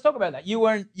 so let's talk about that. You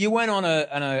went on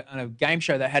a game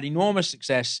show that had enormous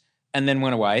success and then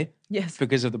went away. Yes.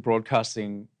 Because of the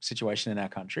broadcasting situation in our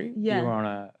country. Yeah. You were on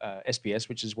a SBS,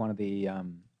 which is one of the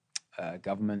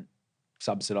government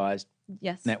subsidized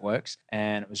Yes. networks,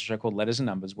 and it was a show called Letters and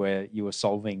Numbers where you were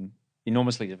solving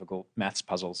enormously difficult maths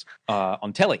puzzles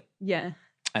on telly, Yeah.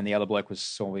 and the other bloke was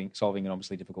solving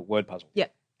enormously difficult word puzzle. Yeah.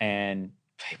 And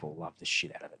people love the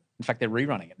shit out of it. In fact, they're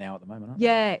rerunning it now at the moment, aren't they?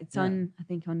 Yeah, it's on. I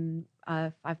think on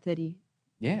 5:30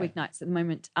 Yeah. weeknights at the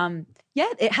moment.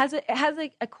 Yeah, it has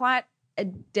a quite a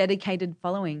dedicated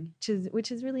following,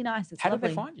 which is really nice. It's How lovely.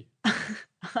 did they find you?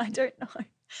 I don't know.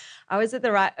 I was at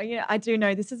the right. I do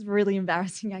know this is really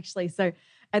embarrassing actually. So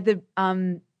at the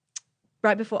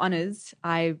right before honours,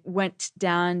 I went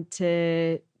down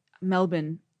to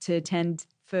Melbourne to attend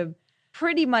for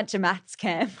pretty much a maths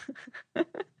camp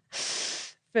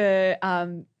for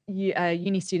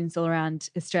uni students all around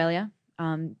Australia,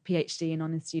 PhD and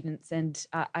honours students, and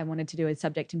I wanted to do a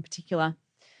subject in particular.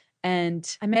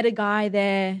 And I met a guy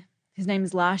there. His name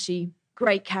is Larshi.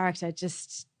 Great character.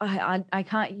 Just I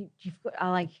can't.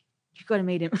 You've got to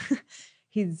meet him.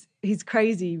 he's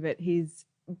crazy, but he's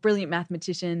a brilliant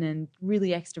mathematician and really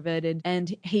extroverted.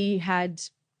 And he had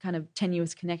kind of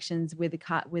tenuous connections with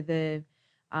a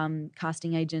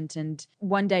casting agent. And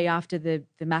one day after the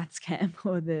maths camp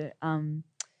or the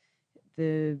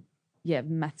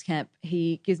maths camp,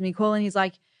 he gives me a call and he's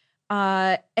like,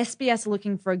 SBS are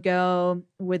looking for a girl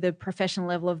with a professional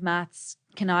level of maths.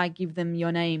 Can I give them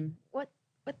your name?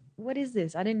 What is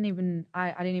this? I didn't even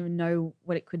know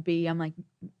what it could be. I'm like,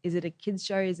 is it a kids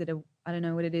show? Is it I don't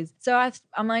know what it is. So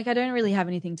I'm like, I don't really have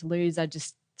anything to lose. I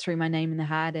just threw my name in the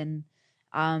hat, and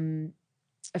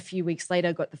a few weeks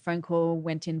later got the phone call,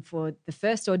 went in for the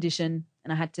first audition,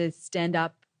 and I had to stand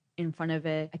up in front of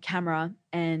a camera,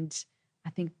 and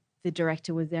I think the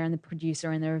director was there and the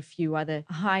producer, and there were a few other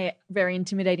very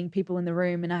intimidating people in the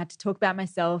room, and I had to talk about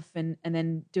myself and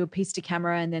then do a piece to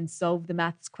camera and then solve the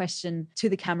maths question to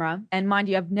the camera. And mind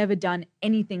you, I've never done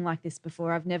anything like this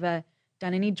before. I've never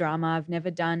done any drama. I've never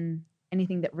done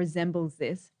anything that resembles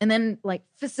this. And then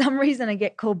for some reason I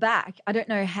get called back. I don't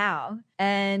know how.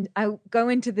 And I go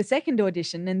into the second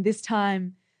audition, and this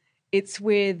time it's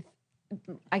with,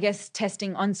 I guess,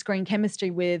 testing on-screen chemistry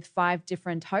with 5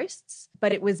 different hosts.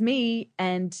 But it was me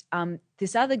and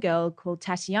this other girl called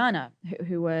Tatiana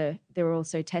they were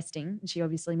also testing. She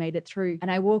obviously made it through.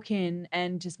 And I walk in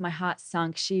and just my heart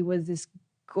sunk. She was this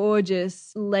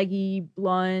gorgeous, leggy,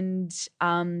 blonde.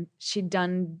 She'd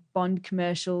done Bond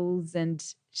commercials and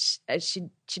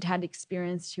she'd had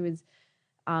experience. She was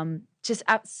just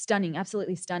stunning,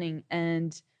 absolutely stunning.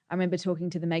 And I remember talking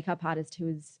to the makeup artist who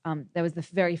was, that was the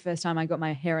very first time I got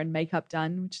my hair and makeup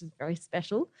done, which is very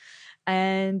special.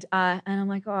 And I'm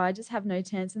like, oh, I just have no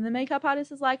chance. And the makeup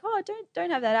artist is like, oh,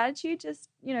 don't have that attitude. Just,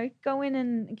 go in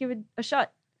and give it a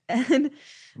shot. And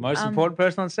most important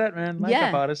person on set, man.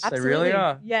 Makeup artists. Absolutely. They really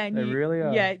are. Yeah. They really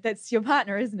are. Yeah. That's your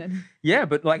partner, isn't it? Yeah.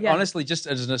 But honestly, just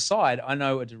as an aside, I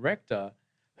know a director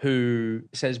who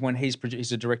says when he's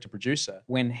a director-producer,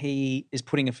 when he is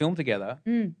putting a film together,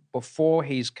 before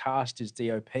he's cast his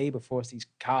DOP, before he's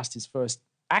cast his first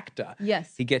actor,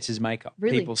 yes, he gets his makeup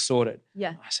people sorted.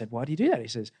 Yeah. I said, why do you do that? He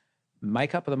says,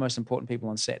 makeup are the most important people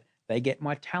on set. They get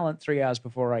my talent 3 hours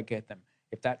before I get them.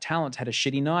 If that talent had a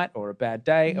shitty night or a bad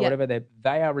day or whatever,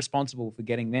 they are responsible for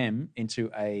getting them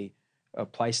into a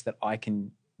place that I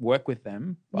can work with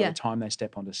them by the time they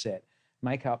step onto set.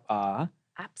 Makeup are...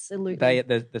 Absolutely.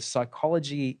 The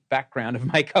psychology background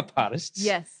of makeup artists,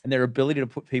 and their ability to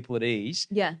put people at ease,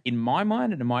 in my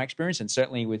mind and in my experience, and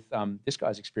certainly with this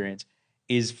guy's experience,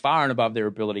 is far and above their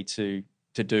ability to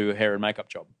do a hair and makeup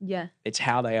job. Yeah, it's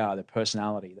how they are, their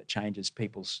personality that changes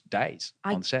people's days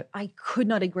on set. I could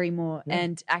not agree more. Yeah.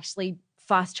 And actually,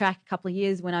 fast track a couple of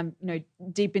years when I'm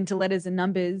deep into Letters and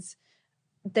Numbers,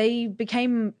 they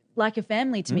became like a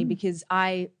family to me because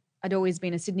I'd always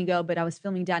been a Sydney girl, but I was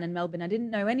filming down in Melbourne. I didn't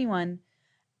know anyone.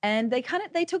 And they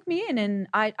took me in, and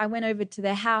I went over to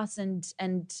their house and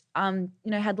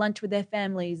had lunch with their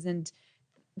families, and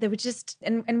they were just,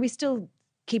 and we still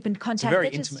keep in contact. It's a very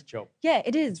intimate job. Yeah,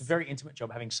 it is. It's a very intimate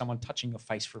job having someone touching your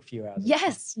face for a few hours.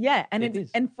 Yes, yeah.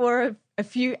 And for a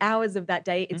few hours of that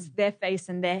day, it's their face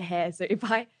and their hair. So if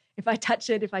I touch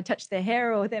it, if I touch their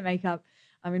hair or their makeup,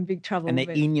 I'm in big trouble. And they're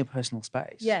but in your personal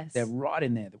space. Yes. They're right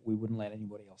in there that we wouldn't let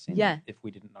anybody else in Yeah. if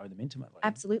we didn't know them intimately.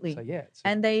 Absolutely. So, yeah.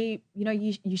 And they,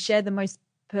 you share the most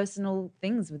personal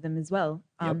things with them as well.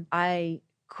 Yep. I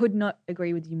could not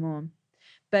agree with you more.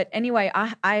 But anyway,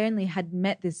 I only had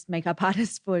met this makeup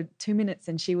artist for 2 minutes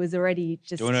and she was already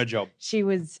just doing her job. She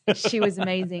was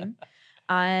amazing.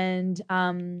 And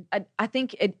I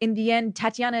think in the end,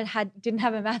 Tatiana didn't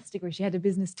have a maths degree. She had a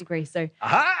business degree. So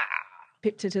Aha!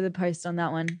 pipped her to the post on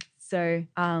that one. So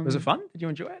Was it fun? Did you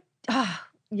enjoy it?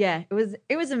 Yeah,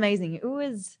 it was amazing. It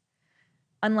was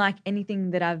unlike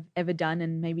anything that I've ever done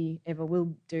and maybe ever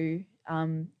will do. I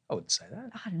wouldn't say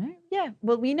that. I don't know. Yeah.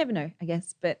 Well, we never know, I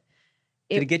guess. But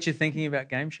Did it get you thinking about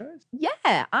game shows?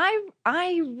 yeah,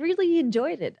 I really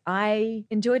enjoyed it. I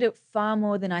enjoyed it far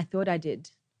more than I thought I did.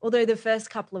 Although the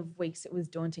first couple of weeks it was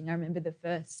daunting. I remember the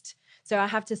first. So I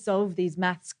have to solve these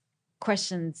maths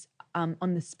questions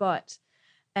on the spot.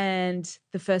 And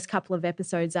the first couple of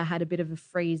episodes I had a bit of a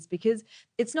freeze because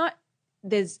it's not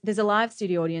there's a live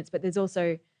studio audience, but there's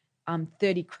also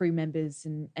 30 crew members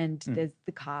and there's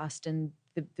the cast and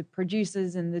the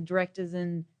producers and the directors,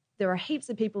 and there are heaps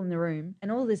of people in the room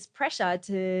and all this pressure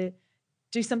to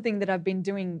do something that I've been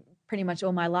doing pretty much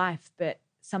all my life, but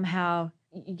somehow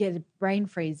you get a brain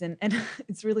freeze and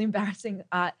it's really embarrassing.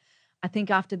 I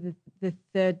think after the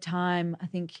third time, I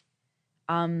think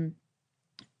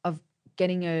of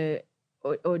getting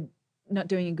or not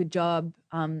doing a good job,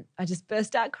 I just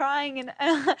burst out crying and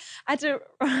I had to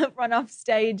run off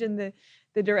stage, and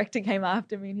the director came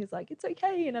after me and he was like, "It's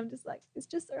okay," and I'm just like, "It's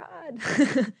just so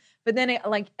hard." But then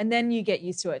and then you get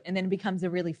used to it, and then it becomes a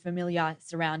really familiar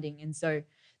surrounding, and so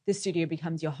the studio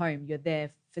becomes your home. You're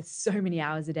there for so many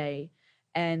hours a day,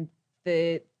 and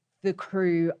the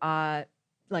crew are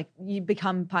like, you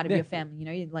become part of your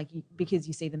family, because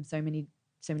you see them so many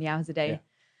hours a day. Yeah.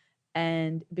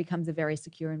 And it becomes a very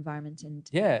secure environment. And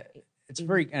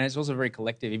it's also very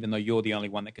collective. Even though you're the only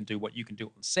one that can do what you can do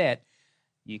on set,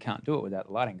 you can't do it without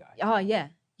the lighting guy. Oh yeah,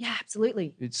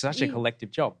 absolutely. It's such a collective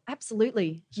job.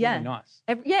 Absolutely, It's really nice.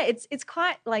 It's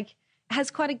quite it has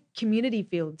quite a community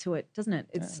feel to it, doesn't it?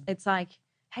 It's like,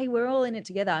 hey, we're all in it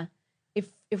together.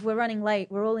 If we're running late,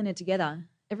 we're all in it together.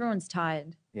 Everyone's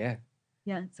tired. Yeah.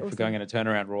 Yeah, it's if awesome. we're going in a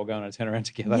turnaround, we're all going in a turnaround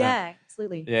together. Yeah,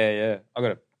 absolutely. Yeah. I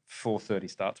got a 4:30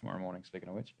 start tomorrow morning, speaking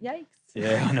of which. Yikes.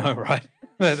 Yeah, I know, right?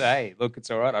 But hey, look,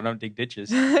 it's all right. I don't dig ditches.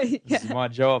 This is my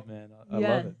job, man. I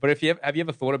love it. But have you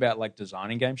ever thought about like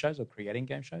designing game shows or creating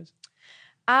game shows?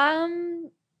 I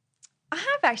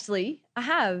have actually. I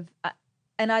have.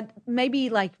 And I'd maybe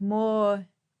like more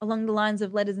along the lines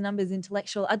of letters and numbers,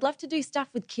 intellectual. I'd love to do stuff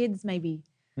with kids maybe.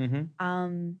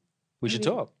 Mm-hmm. We should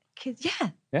talk. Kids,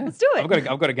 let's do it.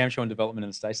 I've got a game show in development in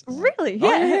the States. Really?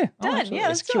 Yeah. Yeah. Oh, Done. yeah.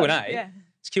 It's Q&A. Yeah.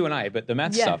 It's Q&A, but the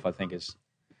math stuff I think is,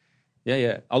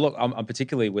 Oh, look, I'm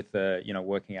particularly with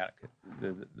working out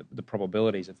the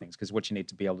probabilities of things, because what you need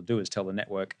to be able to do is tell the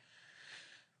network,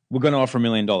 we're going to offer $1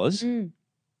 million.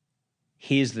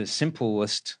 Here's the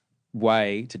simplest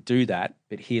way to do that,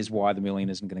 but here's why the $1 million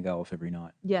isn't going to go off every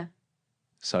night. Yeah.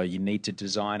 So you need to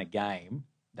design a game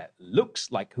that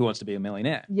looks like Who Wants to Be a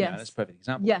Millionaire. Yes. That's a perfect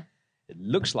example. Yeah. It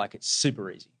looks like it's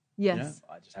super easy. Yes.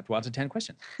 I just have to answer 10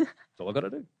 questions. That's all I've got to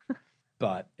do.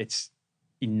 But it's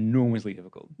enormously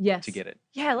difficult to get it.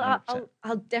 Yeah,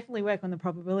 I'll definitely work on the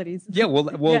probabilities. Yeah,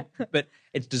 but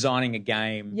it's designing a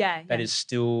game that is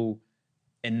still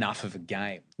enough of a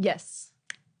game. Yes.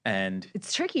 And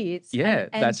it's tricky.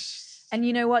 And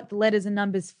you know what? The letters and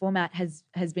numbers format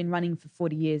has been running for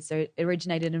 40 years. So it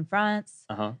originated in France.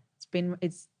 Uh-huh.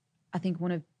 It's I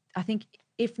think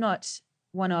if not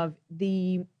one of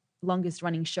the longest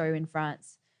running show in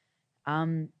France.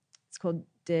 It's called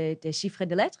Des Chiffres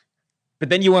de Lettres. But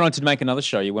then you went on to make another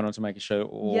show. You went on to make a show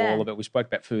all about, we spoke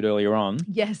about food earlier on.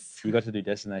 Yes. You got to do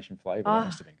Destination Flavor. That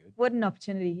must have been good. What an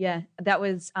opportunity. Yeah. That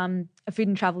was a food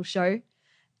and travel show.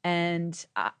 And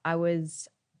I was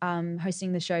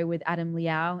hosting the show with Adam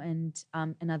Liao and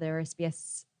another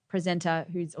SBS presenter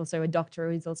who's also a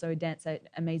doctor, who's also a dancer,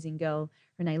 amazing girl,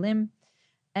 Renee Lim.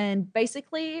 And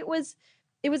basically it was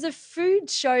a food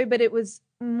show, but it was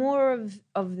more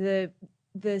of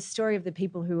the story of the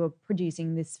people who are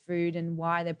producing this food and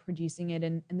why they're producing it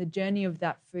and the journey of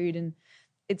that food. And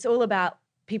it's all about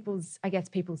people's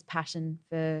passion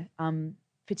for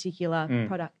particular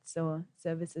products or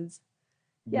services.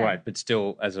 Yeah. Right, but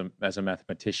still, as a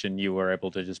mathematician, you were able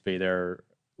to just be there.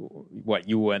 What,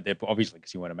 you weren't there obviously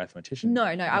because you weren't a mathematician? No,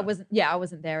 I wasn't. Yeah, I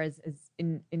wasn't there as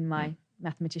in my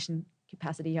mathematician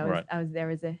capacity. Right. I was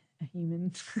there as a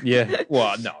human. Yeah.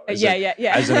 Well, no. As yeah.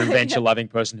 As an adventure-loving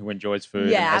person who enjoys food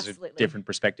and has absolutely. a different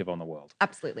perspective on the world.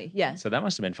 Absolutely, yeah. So that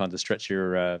must have been fun to stretch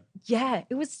your. Yeah,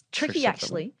 it was tricky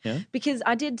actually, Yeah. because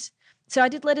I did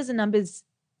Letters and Numbers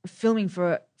filming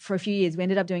for a few years. We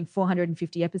ended up doing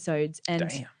 450 episodes, and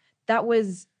Damn. that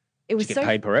was it was Did you get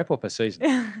paid per ep or per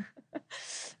season?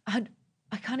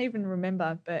 I can't even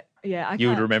remember, but yeah, You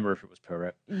would remember if it was per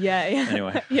ep. Yeah.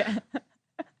 Anyway. Yeah.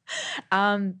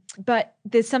 But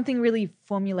there's something really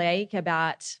formulaic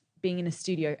about being in a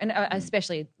studio, and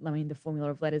especially, I mean, the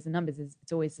formula of Letters and Numbers is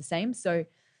it's always the same. So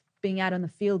being out on the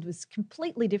field was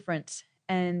completely different,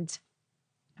 and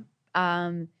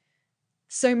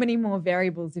so many more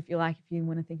variables, if you like, if you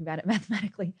want to think about it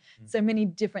mathematically. So many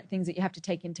different things that you have to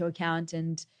take into account,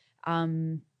 and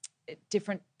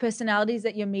different personalities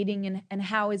that you're meeting, and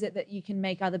how is it that you can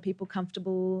make other people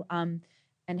comfortable,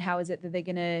 and how is it that they're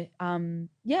going to,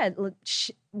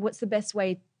 what's the best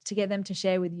way to get them to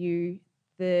share with you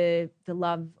the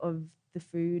love of the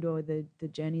food or the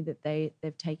journey that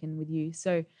they've taken with you.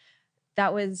 So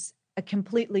that was a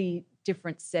completely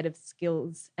different set of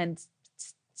skills, and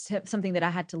something that I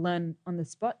had to learn on the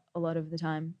spot a lot of the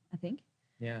time, I think.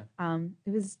 Yeah. I'm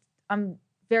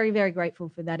very, very grateful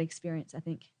for that experience, I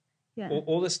think. Yeah.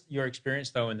 All this, your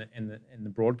experience though in the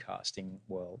broadcasting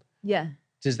world. Yeah.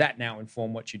 Does that now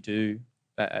inform what you do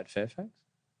at Fairfax?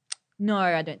 No,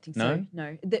 I don't think No? so.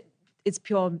 No. It's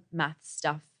pure math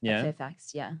stuff Yeah. at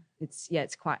Fairfax. Yeah.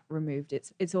 It's quite removed.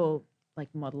 It's all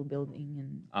like model building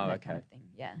and that kind of thing.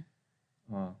 Yeah.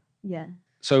 Oh. Yeah.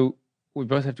 So we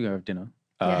both have to go have dinner.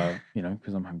 Yeah.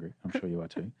 Because I'm hungry. I'm sure you are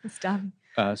too. I'm starving.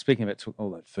 Speaking about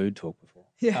all that food talk before.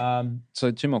 Yeah. So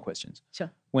 2 more questions.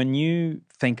 Sure. When you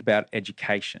think about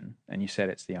education, and you said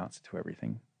it's the answer to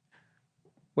everything,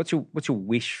 what's your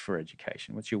wish for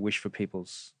education? What's your wish for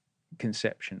people's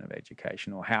conception of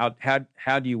education, or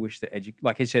how do you wish that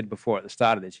like he said before at the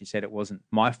start of this, he said it wasn't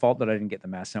my fault that I didn't get the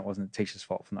maths, and it wasn't the teacher's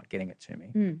fault for not getting it to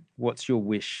me. What's your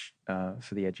wish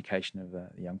for the education of the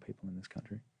young people in this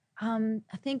country?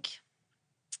 I think,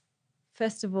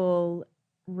 first of all,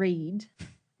 read,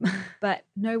 but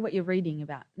know what you're reading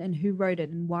about and who wrote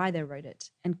it and why they wrote it,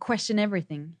 and question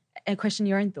everything and question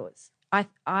your own thoughts.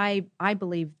 I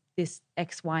believe this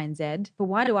X, Y, and Z, but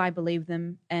why do I believe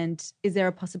them? And is there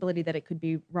a possibility that it could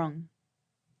be wrong?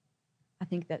 I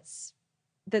think that's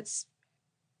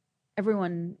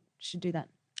everyone should do that.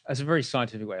 That's a very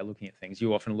scientific way of looking at things.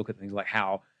 You often look at things like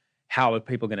how are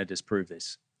people going to disprove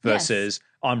this versus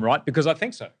I'm right because I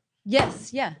think so.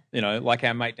 Yes, yeah. Like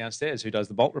our mate downstairs who does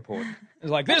the Bolt report.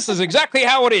 It's like, this is exactly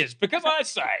how it is because I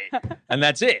say, and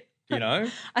that's it.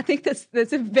 I think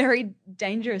that's a very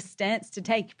dangerous stance to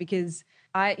take, because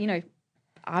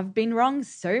I've been wrong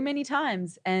so many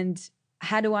times, and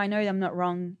how do I know I'm not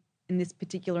wrong in this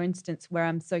particular instance where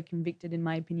I'm so convicted in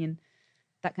my opinion?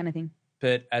 That kind of thing.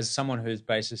 But as someone whose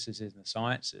basis is in the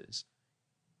sciences,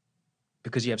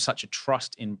 because you have such a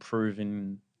trust in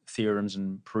proven theorems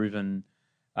and proven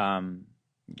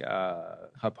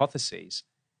hypotheses,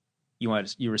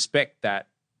 you respect that.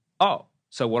 Oh,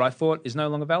 so what I thought is no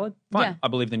longer valid? Fine, Yeah. I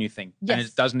believe the new thing. Yes. And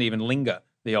it doesn't even linger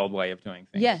the old way of doing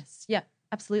things. Yes, yeah,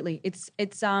 absolutely. It's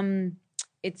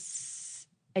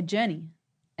a journey,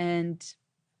 and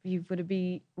you've got to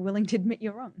be willing to admit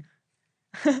you're wrong.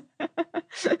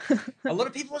 A lot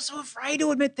of people are so afraid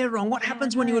to admit they're wrong. What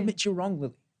happens when you know. admit you're wrong,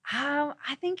 Lily?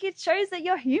 I think it shows that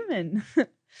you're human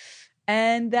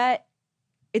and that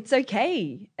it's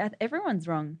okay. Everyone's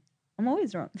wrong. I'm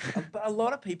always wrong. But a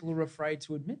lot of people are afraid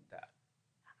to admit that.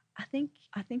 I think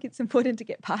it's important to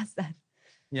get past that.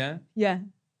 Yeah? Yeah.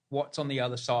 What's on the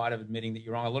other side of admitting that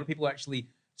you're wrong? A lot of people are actually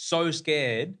so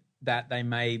scared that they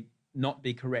may not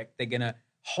be correct. They're going to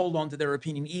hold on to their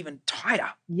opinion even tighter.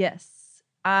 Yes.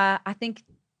 I think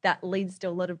that leads to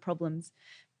a lot of problems,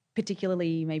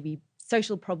 particularly maybe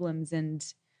social problems and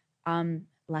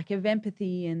lack of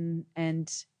empathy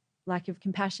and lack of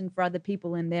compassion for other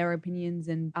people and their opinions,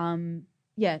 and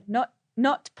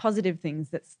not positive things.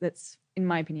 That's in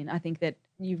my opinion. I think that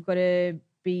you've got to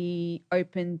be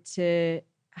open to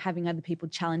having other people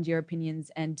challenge your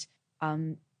opinions and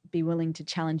be willing to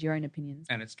challenge your own opinions.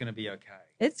 And it's going to be okay.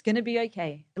 It's going to be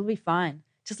okay. It'll be fine.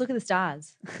 Just look at the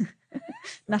stars.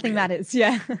 Nothing matters.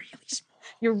 Yeah. Really small.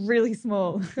 You're really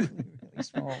small. Really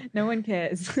small. No one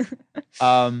cares.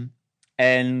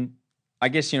 And I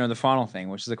guess, the final thing,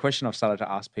 which is a question I've started to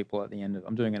ask people at the end of,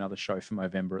 I'm doing another show for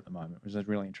Movember at the moment, which is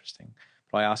really interesting.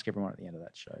 But I ask everyone at the end of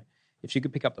that show, if you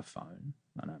could pick up the phone,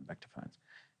 back to phones.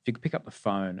 If you could pick up the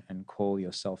phone and call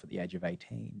yourself at the age of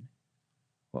 18,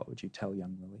 what would you tell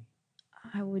young Lily?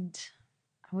 I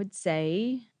would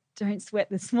say don't sweat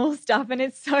the small stuff. And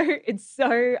it's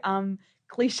so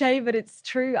cliche, but it's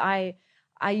true. I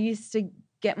used to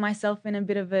get myself in a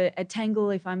bit of a tangle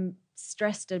if I'm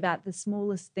stressed about the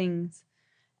smallest things.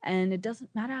 And it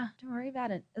doesn't matter. Don't worry about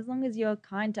it. As long as you're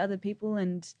kind to other people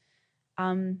and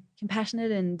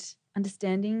compassionate and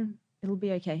understanding, it'll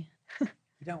be okay.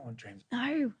 You don't want dreams.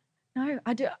 No.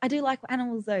 I do like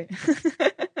animals though.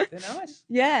 They're nice.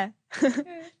 Yeah.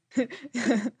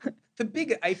 The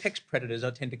bigger apex predators I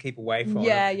tend to keep away from.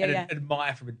 Yeah.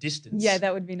 Admire from a distance. Yeah,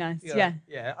 that would be nice. Yeah.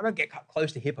 I don't get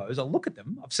close to hippos. I'll look at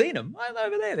them. I've seen them.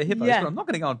 Over there, they're hippos, Yeah. but I'm not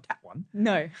going to go and tap one.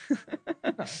 No.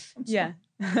 Yeah.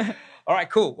 All right,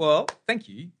 cool. Well, thank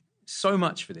you so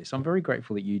much for this. I'm very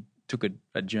grateful that you took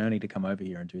a journey to come over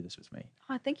here and do this with me.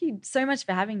 Oh, thank you so much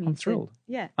for having me. I'm thrilled.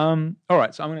 Yeah. All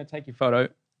right, so I'm going to take your photo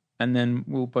and then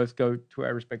we'll both go to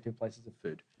our respective places of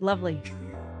food. Lovely.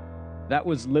 That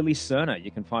was Lily Cerna.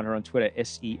 You can find her on Twitter,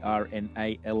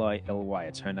 SERNALILY.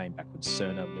 It's her name backwards,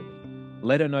 Cerna Lily.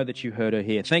 Let her know that you heard her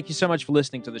here. Thank you so much for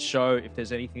listening to the show. If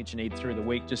there's anything that you need through the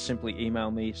week, just simply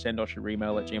email me,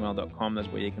 sendosh@gmail.com. That's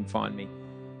where you can find me.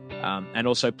 And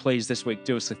also, please, this week,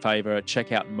 do us a favor,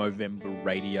 check out Movember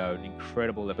Radio, an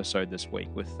incredible episode this week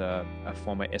with a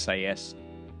former SAS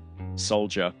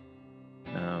soldier.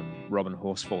 Robin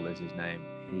Horsfall is his name.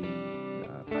 He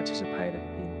participated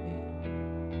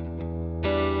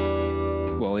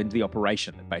in the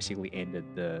operation that basically ended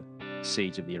the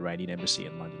siege of the Iranian embassy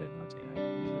in London in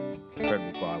 1980. He's an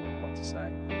incredible guy with a lot to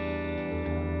say.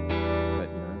 But,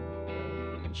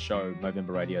 the show, Movember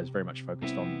Radio, is very much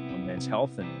focused on men's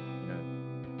health, and,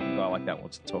 a guy like that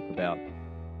wants to talk about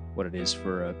what it is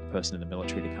for a person in the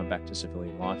military to come back to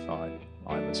civilian life. I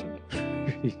listen.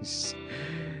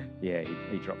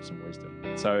 He dropped some wisdom.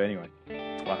 So anyway,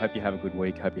 I hope you have a good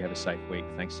week. Hope you have a safe week.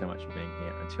 Thanks so much for being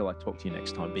here. Until I talk to you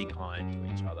next time, be kind to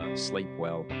each other, sleep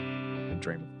well, and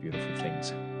dream of beautiful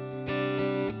things.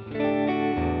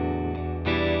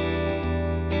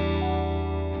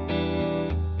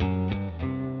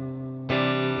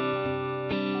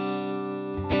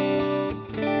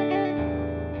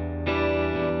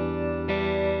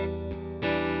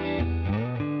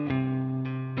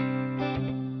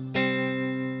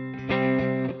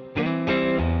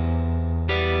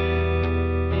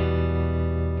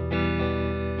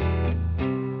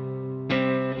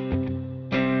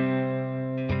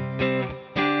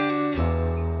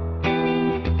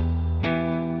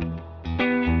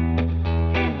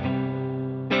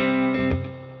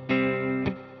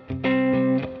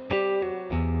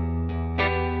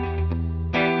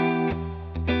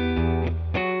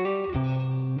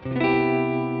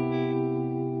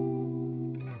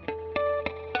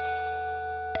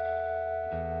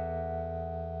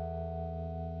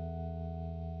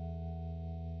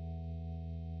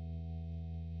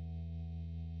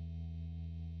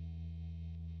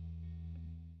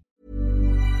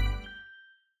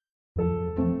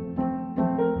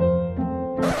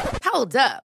 Hold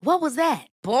up. What was that?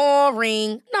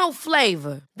 Boring. No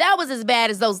flavor. That was as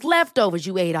bad as those leftovers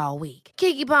you ate all week.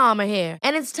 Keke Palmer here,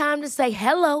 and it's time to say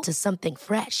hello to something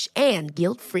fresh and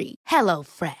guilt-free.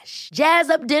 HelloFresh.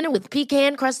 Jazz up dinner with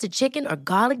pecan-crusted chicken or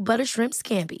garlic butter shrimp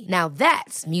scampi. Now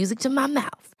that's music to my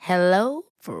mouth.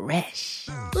 HelloFresh.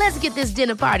 Let's get this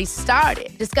dinner party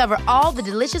started. Discover all the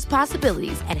delicious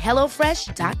possibilities at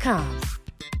HelloFresh.com.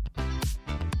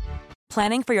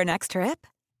 Planning for your next trip?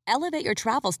 Elevate your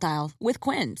travel style with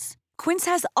Quince. Quince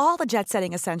has all the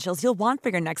jet-setting essentials you'll want for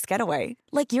your next getaway,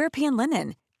 like European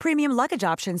linen, premium luggage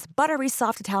options, buttery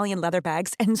soft Italian leather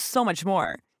bags, and so much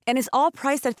more. And is all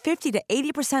priced at 50 to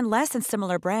 80% less than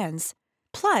similar brands.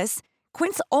 Plus,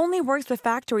 Quince only works with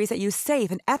factories that use safe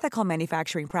and ethical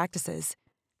manufacturing practices.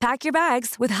 Pack your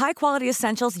bags with high-quality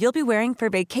essentials you'll be wearing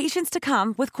for vacations to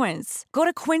come with Quince. Go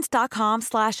to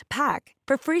quince.com/pack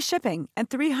for free shipping and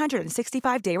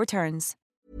 365-day returns.